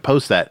time to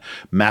post that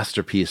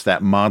masterpiece,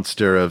 that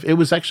monster of. It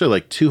was actually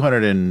like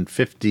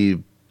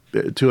 250.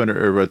 200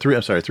 or three.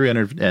 I'm sorry,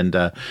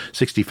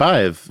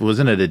 365.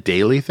 Wasn't it a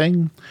daily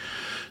thing?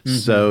 Mm-hmm.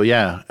 So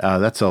yeah,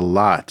 that's a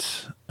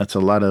lot. That's a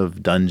lot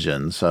of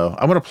dungeons. So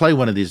I want to play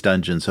one of these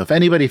dungeons. So if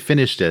anybody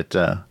finished it,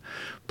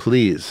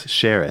 please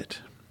share it.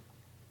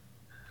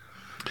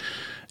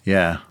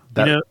 Yeah.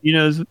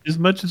 As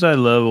much as I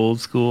love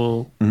old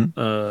school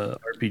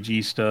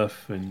RPG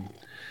stuff, and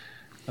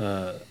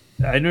I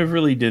never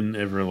really didn't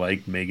ever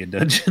like Mega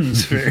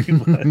Dungeons very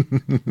much.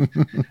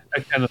 I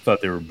kind of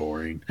thought they were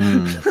boring.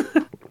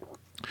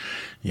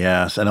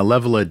 Yes, and a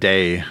level a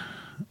day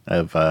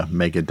of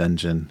Mega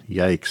Dungeon.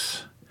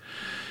 Yikes.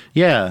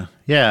 Yeah,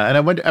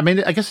 and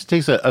I guess it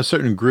takes a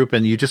certain group,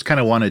 and you just kind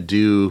of want to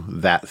do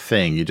that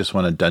thing. You just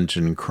want to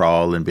dungeon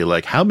crawl and be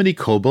like, how many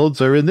kobolds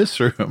are in this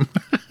room?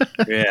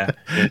 Yeah.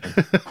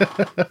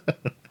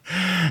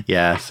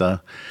 Yeah,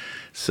 so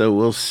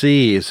we'll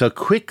see. So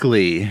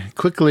quickly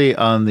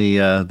on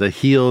the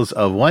heels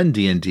of one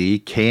D&D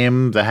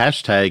came the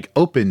hashtag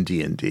Open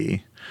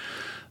D&D.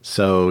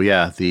 So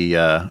yeah,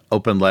 the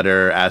open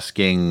letter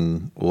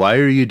asking, why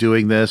are you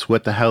doing this?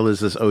 What the hell is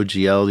this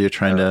OGL you're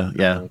trying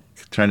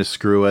to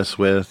screw us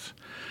with?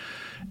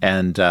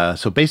 And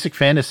so Basic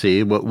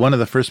Fantasy, one of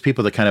the first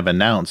people that kind of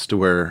announced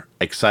we're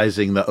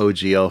excising the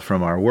OGL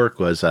from our work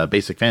was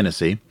Basic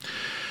Fantasy.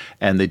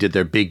 And they did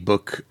their big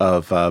book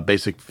of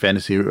Basic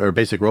Fantasy or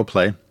Basic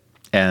Roleplay,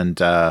 and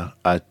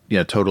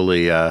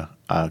totally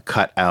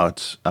cut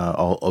out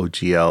all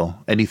OGL,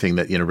 anything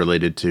that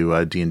related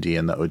to D&D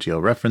and the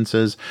OGL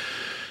references.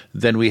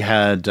 Then we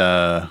had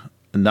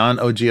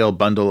non-OGL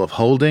bundle of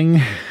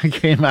holding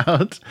came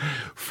out.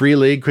 Free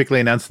League quickly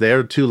announced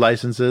their 2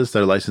 licenses.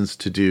 They're licensed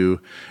to do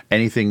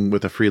anything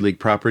with a Free League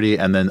property,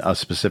 and then a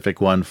specific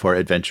one for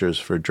Adventures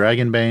for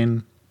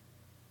Dragonbane.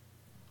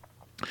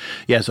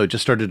 Yeah, so it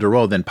just started to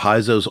roll. Then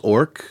Paizo's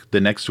Orc.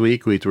 The next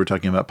week, we were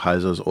talking about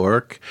Paizo's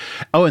Orc.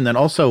 Oh, and then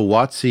also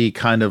WotC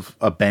kind of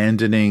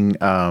abandoning,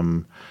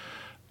 or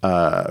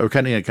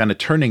kind of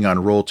turning on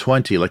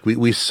Roll20. Like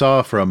we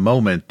saw for a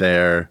moment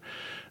there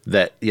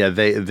that, yeah,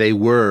 they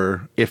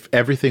were, if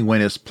everything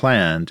went as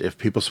planned, if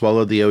people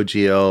swallowed the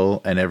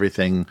OGL and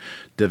everything,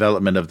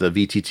 development of the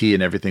VTT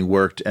and everything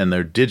worked, and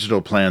their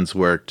digital plans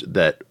worked,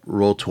 that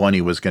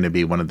Roll20 was going to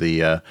be one of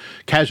the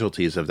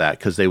casualties of that,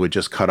 because they would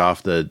just cut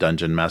off the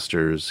Dungeon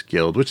Masters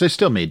Guild, which they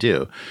still may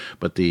do,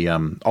 but the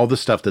all the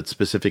stuff that's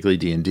specifically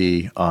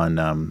D&D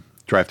on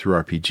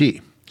Drive-Thru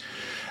RPG.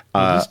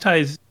 Well,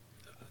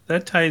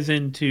 that ties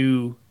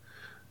into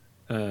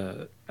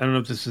I don't know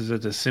if this is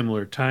at a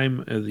similar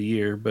time of the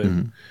year, but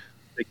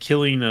the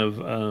killing of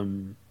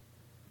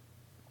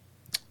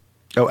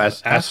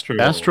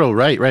Astral,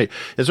 right.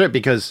 That's right,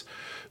 because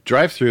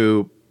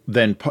Drive-Thru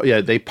then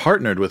they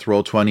partnered with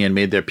Roll20 and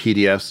made their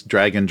PDFs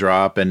drag and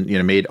drop, and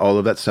made all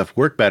of that stuff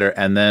work better.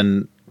 And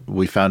then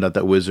we found out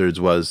that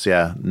Wizards was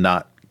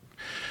not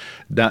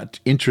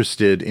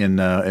interested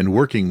in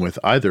working with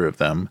either of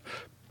them,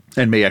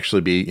 and may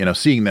actually be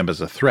seeing them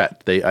as a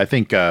threat. I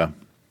think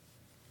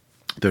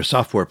their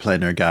software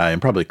planner guy, and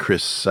probably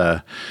Chris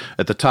at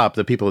the top,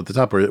 the people at the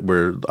top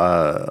were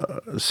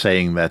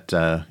saying that,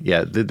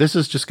 this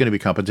is just going to be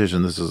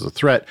competition. This is a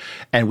threat.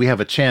 And we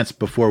have a chance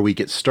before we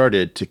get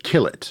started to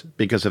kill it.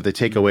 Because if they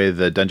take away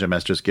the Dungeon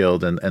Masters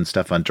Guild and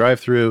stuff on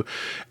Drive-Thru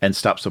and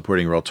stop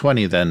supporting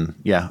Roll20, then,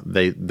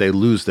 they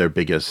lose their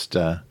biggest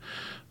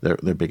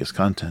their biggest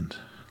content.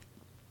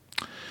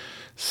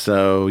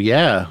 So,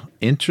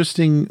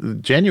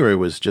 interesting. January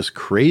was just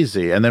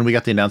crazy. And then we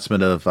got the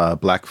announcement of the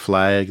Black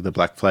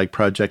Flag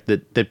project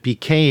that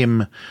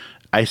became,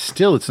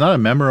 it's not a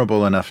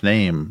memorable enough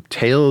name,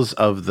 Tales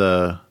of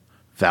the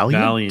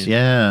Valiant.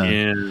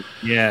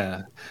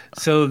 Yeah.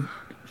 So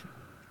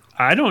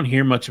I don't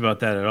hear much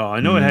about that at all. I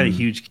know it had a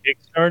huge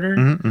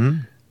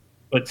Kickstarter,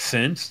 but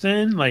since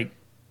then, I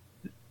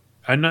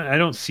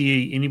don't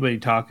see anybody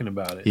talking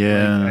about it.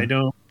 Yeah.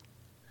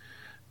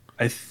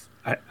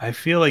 I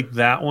feel like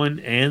that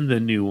one and the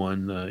new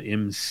one, the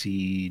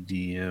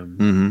MCDM,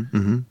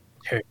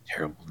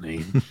 terrible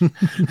name.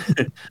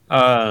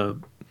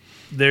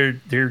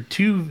 They're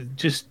two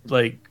just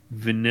like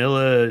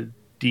vanilla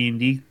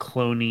D&D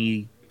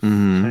clone-y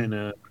kind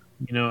of.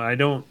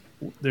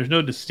 There's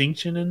no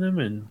distinction in them,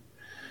 and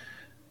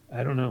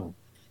I don't know.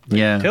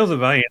 Yeah. Tales of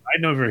Valiant. I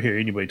never hear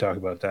anybody talk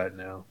about that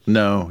now.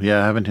 No,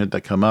 yeah, I haven't heard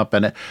that come up,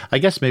 and I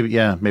guess maybe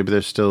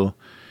they're still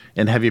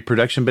in heavy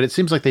production, but it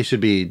seems like they should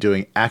be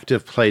doing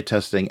active play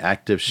testing,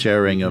 active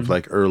sharing of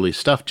like early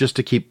stuff just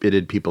to keep it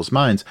in people's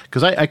minds.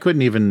 Because I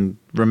couldn't even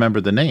remember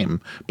the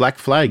name. Black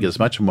Flag is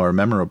much more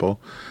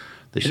memorable.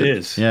 It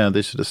is. Yeah,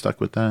 they should have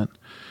stuck with that.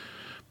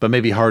 But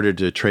maybe harder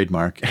to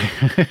trademark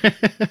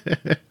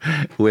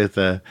with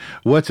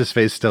what's his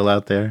face still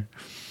out there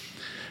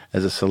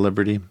as a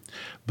celebrity.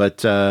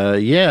 But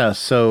yeah,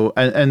 so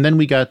and then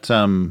we got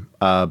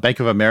Bank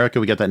of America.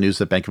 We got that news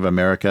that Bank of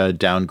America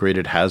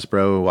downgraded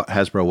Hasbro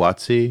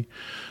WotC.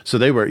 So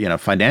they were,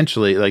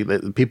 financially,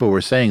 like people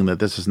were saying that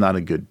this is not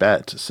a good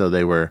bet. So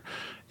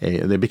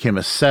they became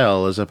a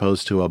sell as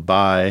opposed to a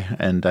buy.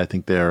 And I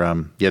think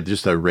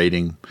just their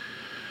rating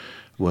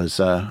was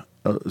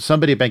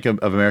somebody at Bank of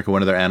America,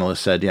 one of their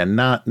analysts said,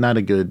 not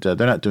a good. They're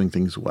not doing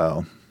things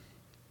well.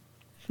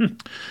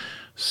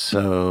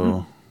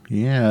 So.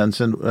 Yeah, and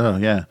so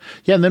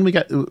and then we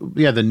got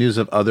the news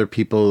of other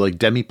people like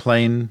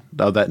Demiplane,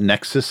 all that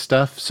Nexus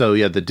stuff. So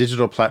the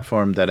digital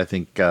platform that I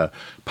think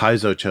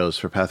Paizo chose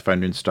for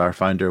Pathfinder and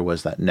Starfinder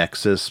was that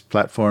Nexus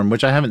platform,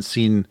 which I haven't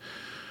seen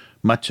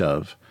much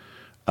of.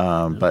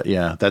 But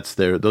yeah,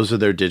 those are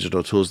their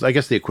digital tools. I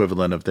guess the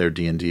equivalent of their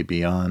D&D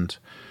Beyond.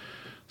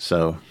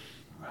 So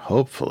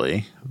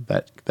hopefully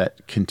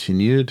that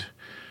continued.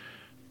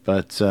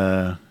 But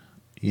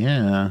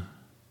yeah.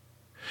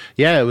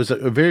 Yeah, it was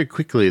very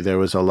quickly. There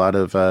was a lot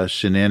of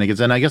shenanigans,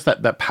 and I guess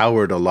that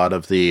powered a lot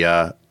of the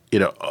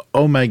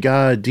oh my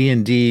god,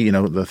 D&D, the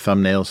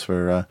thumbnails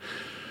for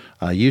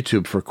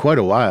YouTube for quite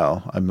a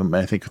while.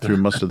 I think through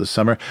most of the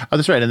summer. Oh,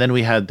 that's right. And then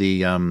we had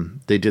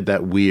they did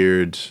that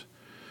weird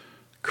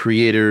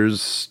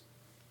creators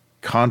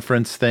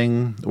conference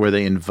thing where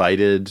they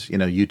invited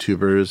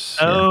YouTubers.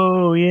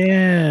 Oh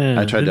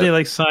yeah, did they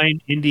like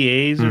sign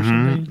NDAs or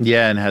something?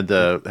 Yeah, and had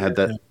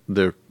that.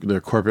 Their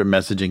corporate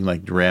messaging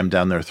like rammed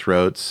down their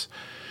throats,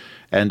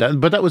 and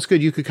but that was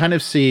good. You could kind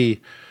of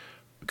see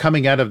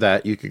coming out of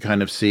that. You could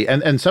kind of see,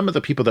 and some of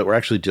the people that were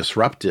actually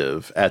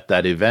disruptive at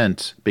that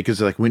event,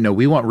 because like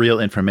we want real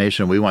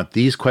information. We want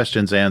these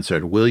questions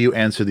answered. Will you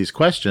answer these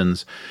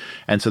questions?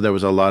 And so there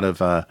was a lot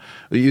of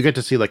you get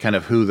to see like kind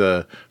of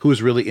who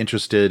was really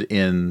interested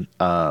in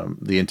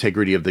the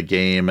integrity of the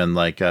game and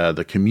like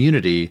the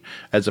community,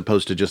 as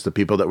opposed to just the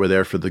people that were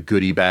there for the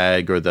goodie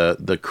bag or the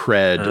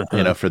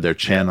cred, for their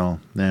channel.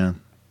 Yeah.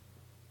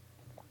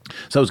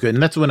 So it was good,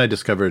 and that's when I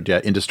discovered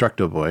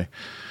Indestructible Boy.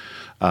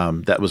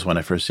 That was when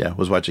I first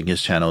was watching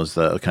his channel as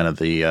the kind of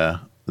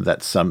the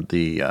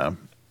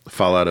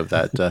fallout of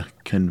that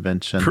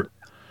convention.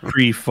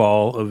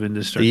 Pre-fall of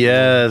Indestructible.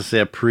 Yes,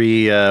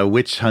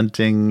 pre-witch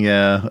hunting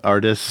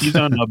artist. He's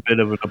on a bit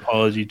of an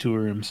apology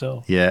tour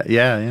himself. Yeah.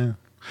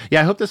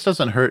 I hope this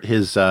doesn't hurt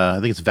his, I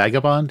think it's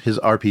Vagabond, his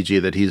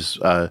RPG that he's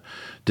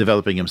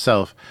developing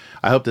himself.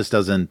 I hope this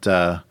doesn't,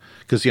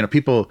 because,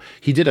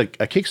 he did a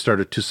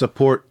Kickstarter to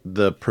support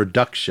the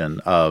production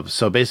of,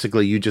 so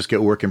basically you just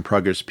get work in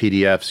progress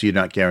PDFs, you're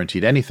not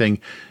guaranteed anything,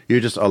 you're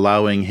just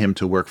allowing him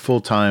to work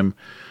full-time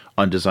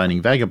on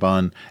designing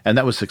Vagabond, and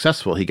that was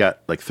successful. He got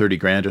like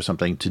 $30,000 or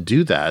something to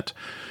do that.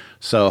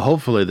 So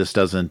hopefully this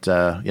doesn't,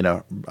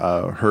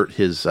 hurt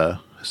his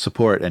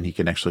support, and he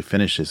can actually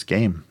finish his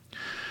game.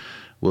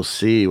 We'll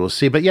see.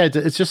 But yeah,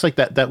 it's just like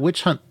that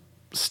witch hunt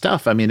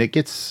stuff. I mean, it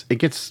gets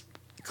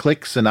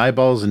clicks and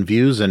eyeballs and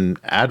views and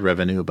ad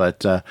revenue,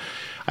 but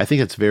I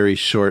think it's very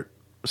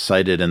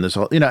short-sighted, and there's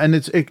all and I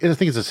think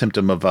it's a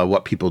symptom of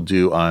what people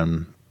do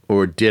on.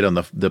 Or did on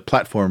the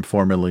platform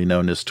formerly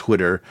known as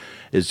Twitter,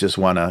 is just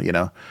want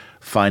to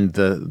find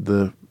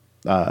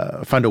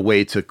find a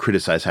way to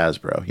criticize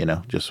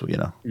Hasbro, just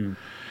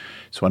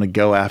want to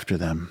go after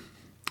them.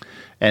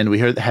 And we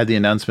had the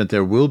announcement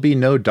there will be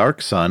no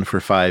Dark Sun for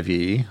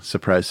 5e.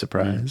 Surprise,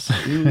 surprise.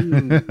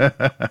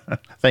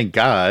 Thank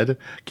God.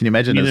 Can you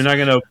imagine? They're not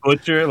going to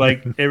butcher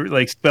like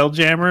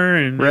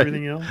Spelljammer and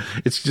everything else?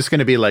 It's just going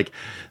to be like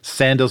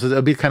sandals.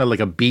 It'll be kind of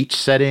like a beach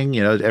setting.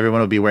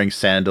 Everyone will be wearing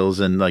sandals,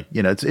 and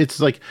it's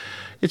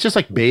just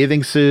like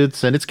bathing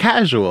suits, and it's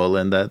casual,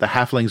 and the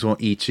halflings won't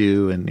eat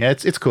you. And yeah,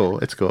 it's cool.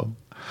 It's cool.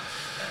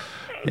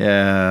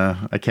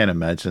 Yeah, I can't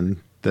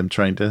imagine them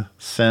trying to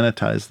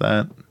sanitize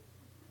that.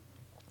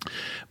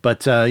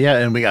 But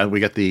and we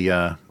got the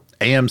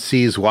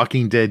AMC's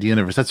Walking Dead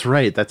universe. That's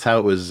right. That's how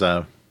it was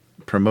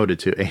promoted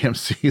to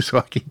AMC's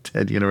Walking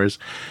Dead universe.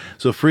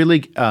 So Free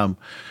League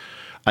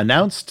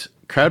announced,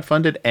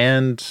 crowdfunded,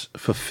 and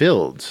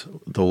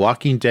fulfilled the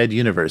Walking Dead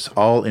universe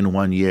all in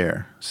 1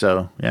 year.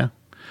 So yeah.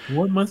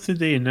 What month did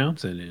they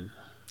announce it in?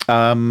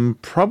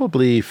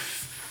 Probably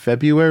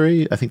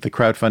February. I think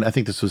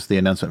this was the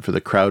announcement for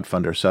the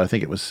crowdfunder. So I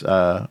think it was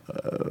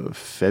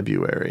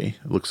February.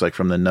 It looks like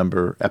from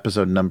the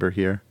episode number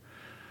here.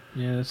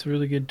 Yeah, that's a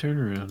really good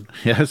turnaround.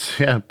 Yes,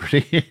 yeah,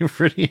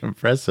 pretty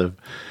impressive.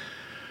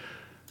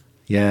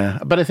 Yeah,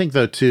 but I think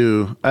though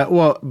too.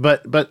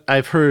 But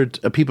I've heard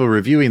people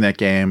reviewing that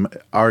game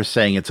are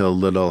saying it's a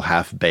little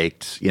half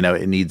baked.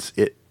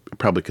 It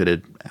probably could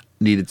have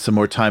needed some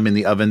more time in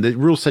the oven. The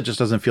rule set just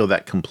doesn't feel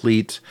that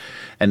complete,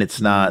 and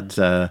it's not.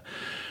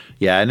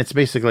 And it's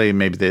basically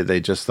maybe they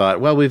just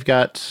thought, well, we've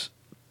got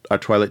our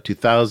Twilight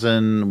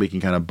 2000, we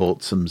can kind of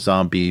bolt some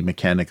zombie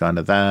mechanic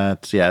onto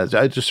that. Yeah,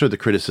 I just heard the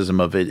criticism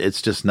of it.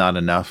 It's just not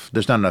enough.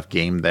 There's not enough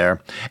game there,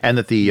 and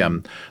that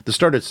the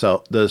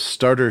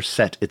starter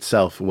set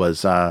itself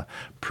was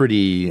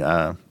pretty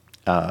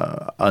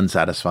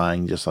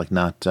unsatisfying. Just like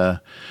not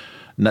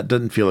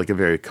doesn't feel like a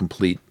very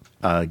complete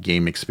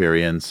game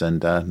experience,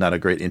 and not a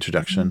great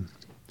introduction.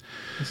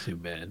 That's too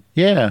bad.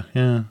 Yeah,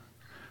 yeah.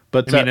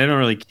 But I don't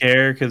really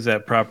care because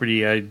that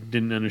property, I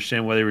didn't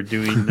understand why they were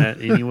doing that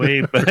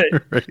anyway. But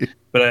right.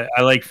 but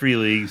I like Free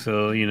League,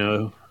 so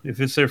if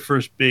it's their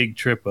first big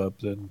trip up,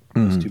 then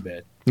it's too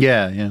bad.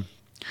 Yeah.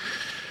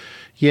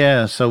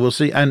 So we'll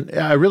see. And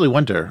I really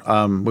wonder.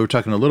 We were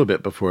talking a little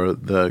bit before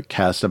the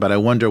cast about. I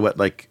wonder what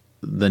like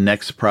the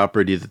next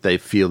property that they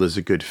feel is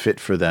a good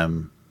fit for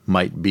them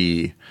might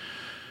be,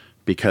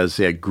 because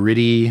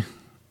gritty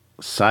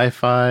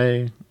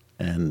sci-fi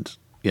and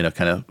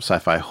kind of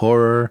sci-fi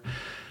horror.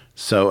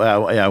 So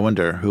I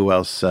wonder who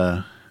else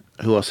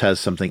has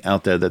something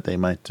out there that they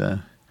might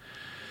connect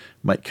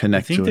to.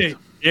 I think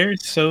they're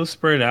so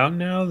spread out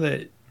now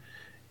that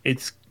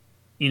it's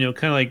kind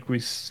of like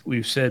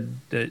we've said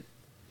that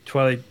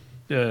Twilight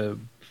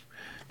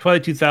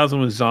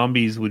 2000 with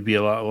zombies would be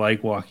a lot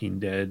like Walking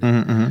Dead.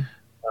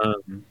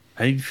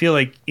 I feel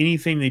like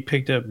anything they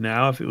picked up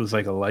now, if it was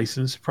like a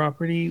licensed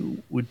property,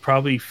 would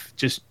probably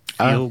just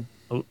feel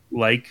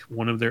like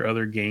one of their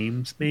other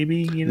games,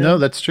 maybe. No,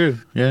 that's true.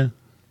 Yeah,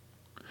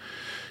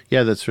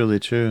 that's really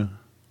true.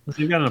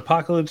 They've got an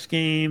Apocalypse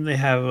game. They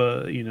have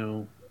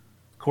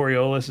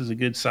Coriolis is a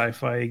good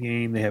sci-fi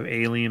game. They have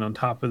Alien on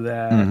top of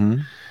that.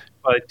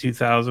 Like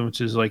 2000, which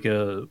is like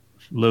a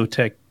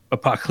low-tech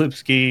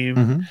Apocalypse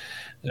game.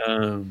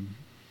 And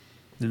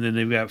then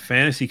they've got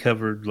fantasy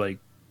covered like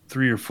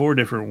 3 or 4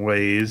 different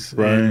ways.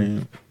 Right.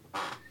 And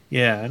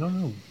I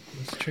don't know.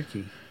 It's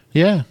tricky.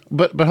 Yeah,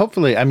 but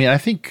hopefully, I mean, I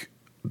think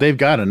they've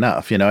got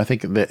enough. I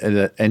think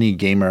that any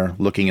gamer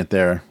looking at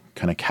their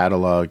kind of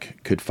catalog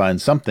could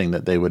find something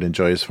that they would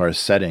enjoy as far as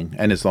setting,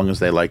 and as long as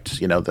they liked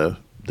the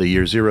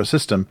Year Zero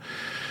system,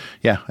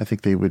 I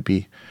think they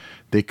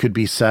could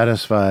be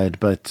satisfied.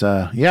 But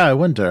I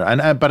wonder,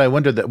 but I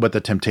wonder what the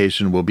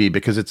temptation will be,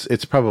 because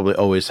it's probably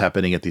always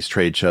happening at these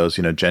trade shows,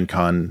 Gen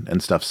Con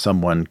and stuff.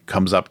 Someone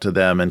comes up to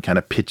them and kind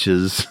of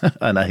pitches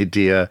an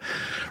idea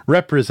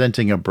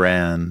representing a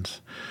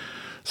brand.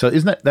 So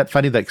isn't that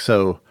funny? Like,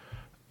 so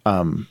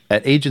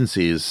at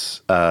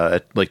agencies,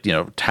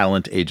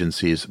 talent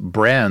agencies,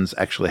 brands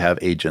actually have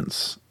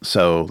agents.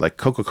 So like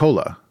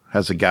Coca-Cola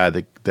has a guy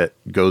that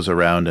goes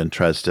around and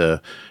tries to,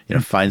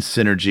 find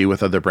synergy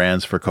with other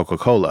brands for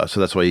Coca-Cola. So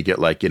that's why you get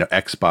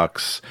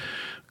Xbox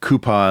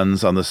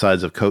coupons on the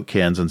sides of Coke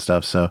cans and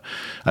stuff. So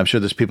I'm sure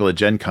there's people at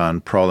Gen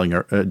Con prowling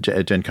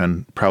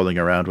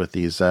around with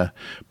these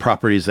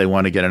properties they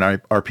want to get an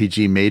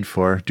RPG made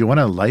for. Do you want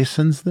to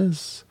license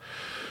this?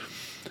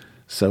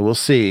 So we'll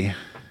see.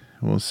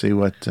 We'll see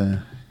what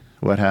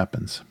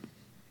happens.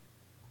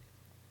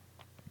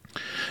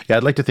 Yeah,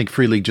 I'd like to think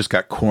Free League just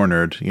got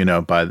cornered,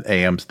 by the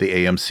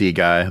AMC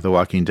guy, the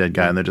Walking Dead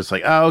guy, and they're just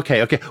like, oh,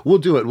 okay, we'll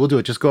do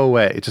it. Just go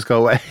away.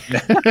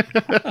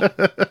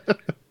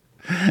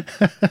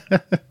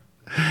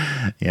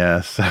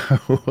 Yeah, so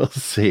we'll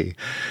see.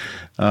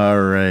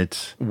 All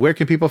right. Where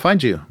can people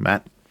find you,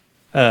 Matt?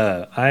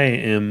 I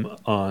am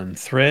on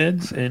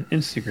Threads and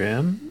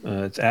Instagram.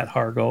 It's at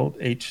Hargold,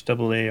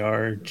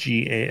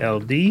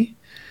 HARGALD.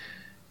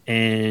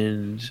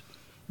 And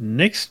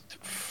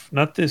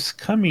not this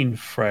coming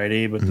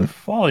Friday, but the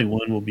following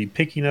one, we'll be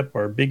picking up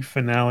our big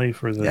finale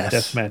for the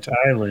Deathmatch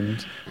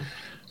Island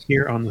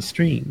here on the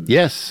stream.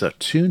 Yes, so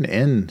tune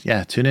in.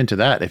 Yeah, tune into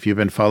that. If you've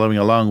been following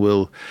along,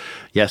 we're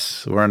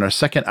on our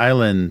second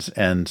island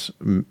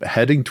and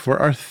heading for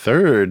our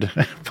third,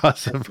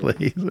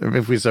 possibly,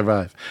 if we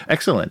survive.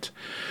 Excellent.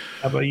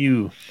 How about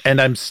you? And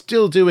I'm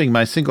still doing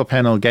my single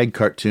panel gag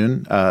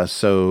cartoon.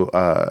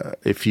 So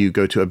if you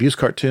go to Abuse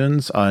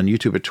Cartoons on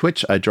YouTube or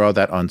Twitch, I draw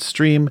that on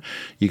stream.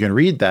 You can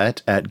read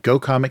that at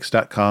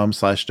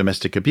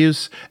gocomics.com/domestic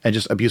abuse, and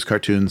just Abuse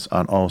Cartoons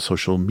on all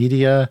social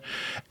media.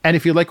 And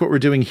if you like what we're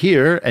doing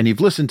here and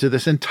you've listened to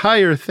this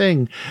entire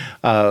thing,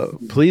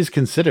 please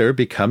consider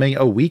becoming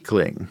a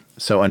weekling.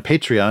 So on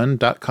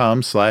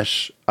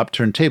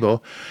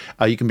patreon.com/upturntable,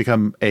 you can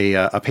become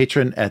a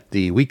patron at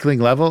the weekling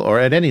level or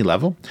at any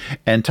level,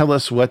 and tell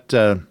us what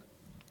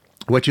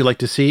you like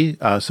to see,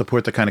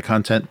 support the kind of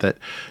content that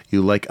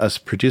you like us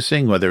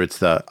producing, whether it's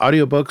the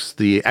audiobooks,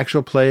 the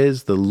actual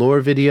plays, the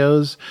lore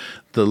videos,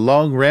 the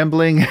long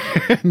rambling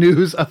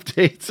news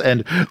updates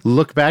and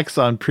look backs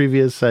on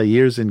previous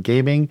years in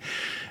gaming.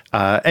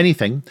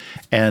 anything.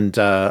 And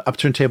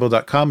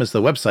upturntable.com is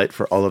the website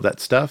for all of that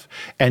stuff.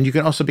 And you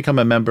can also become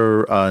a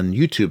member on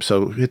YouTube.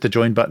 So hit the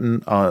join button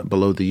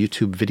below the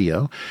YouTube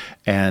video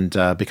and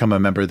become a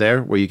member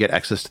there, where you get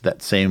access to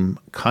that same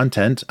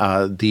content.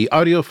 The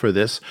audio for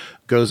this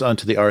goes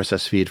onto the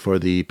RSS feed for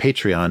the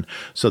Patreon.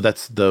 So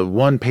that's the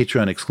one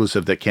Patreon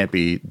exclusive that can't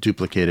be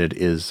duplicated,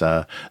 is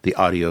the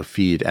audio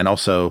feed. And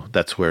also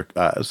that's where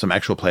some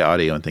actual play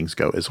audio and things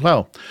go as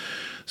well.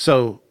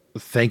 So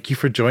thank you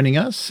for joining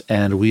us,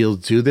 and we'll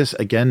do this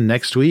again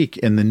next week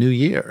in the new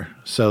year.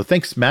 So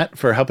thanks, Matt,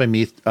 for helping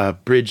me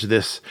bridge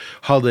this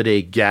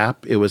holiday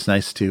gap. It was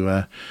nice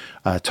to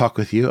talk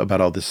with you about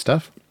all this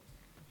stuff.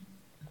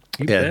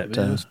 You bet,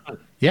 man. It was fun.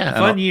 Yeah,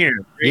 fun year,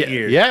 great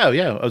year. Yeah.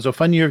 It was a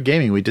fun year of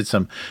gaming. We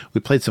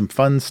played some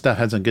fun stuff,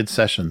 had some good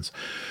sessions.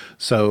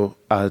 So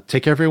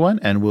take care, everyone,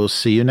 and we'll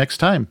see you next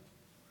time.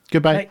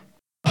 Goodbye. Bye.